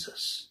Christ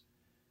Jesus.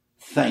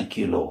 Thank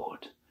you,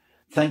 Lord.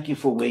 Thank you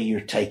for where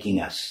you're taking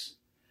us.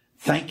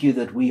 Thank you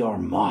that we are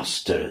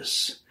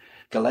masters.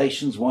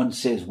 Galatians 1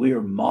 says we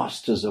are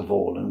masters of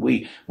all, and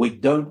we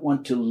don't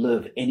want to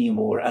live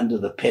anymore under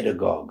the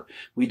pedagogue.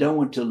 We don't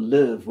want to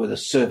live with a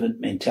servant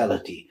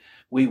mentality.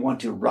 We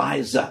want to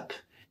rise up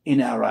in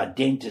our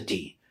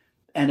identity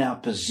and our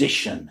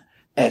position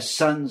as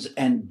sons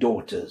and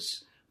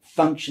daughters,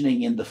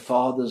 functioning in the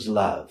Father's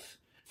love,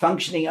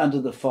 functioning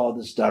under the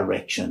Father's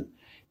direction,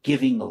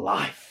 giving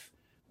life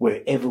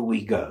wherever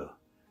we go.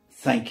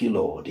 Thank you,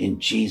 Lord,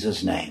 in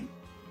Jesus' name.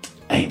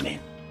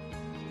 Amen.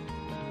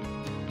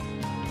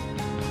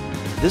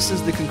 This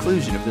is the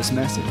conclusion of this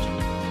message.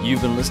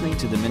 You've been listening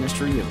to the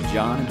ministry of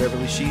John and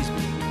Beverly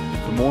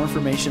Sheasby. For more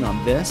information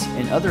on this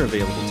and other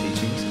available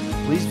teachings,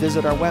 please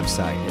visit our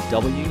website at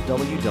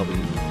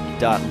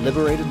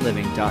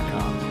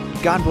www.liberatedliving.com.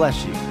 God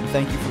bless you, and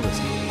thank you for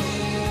listening.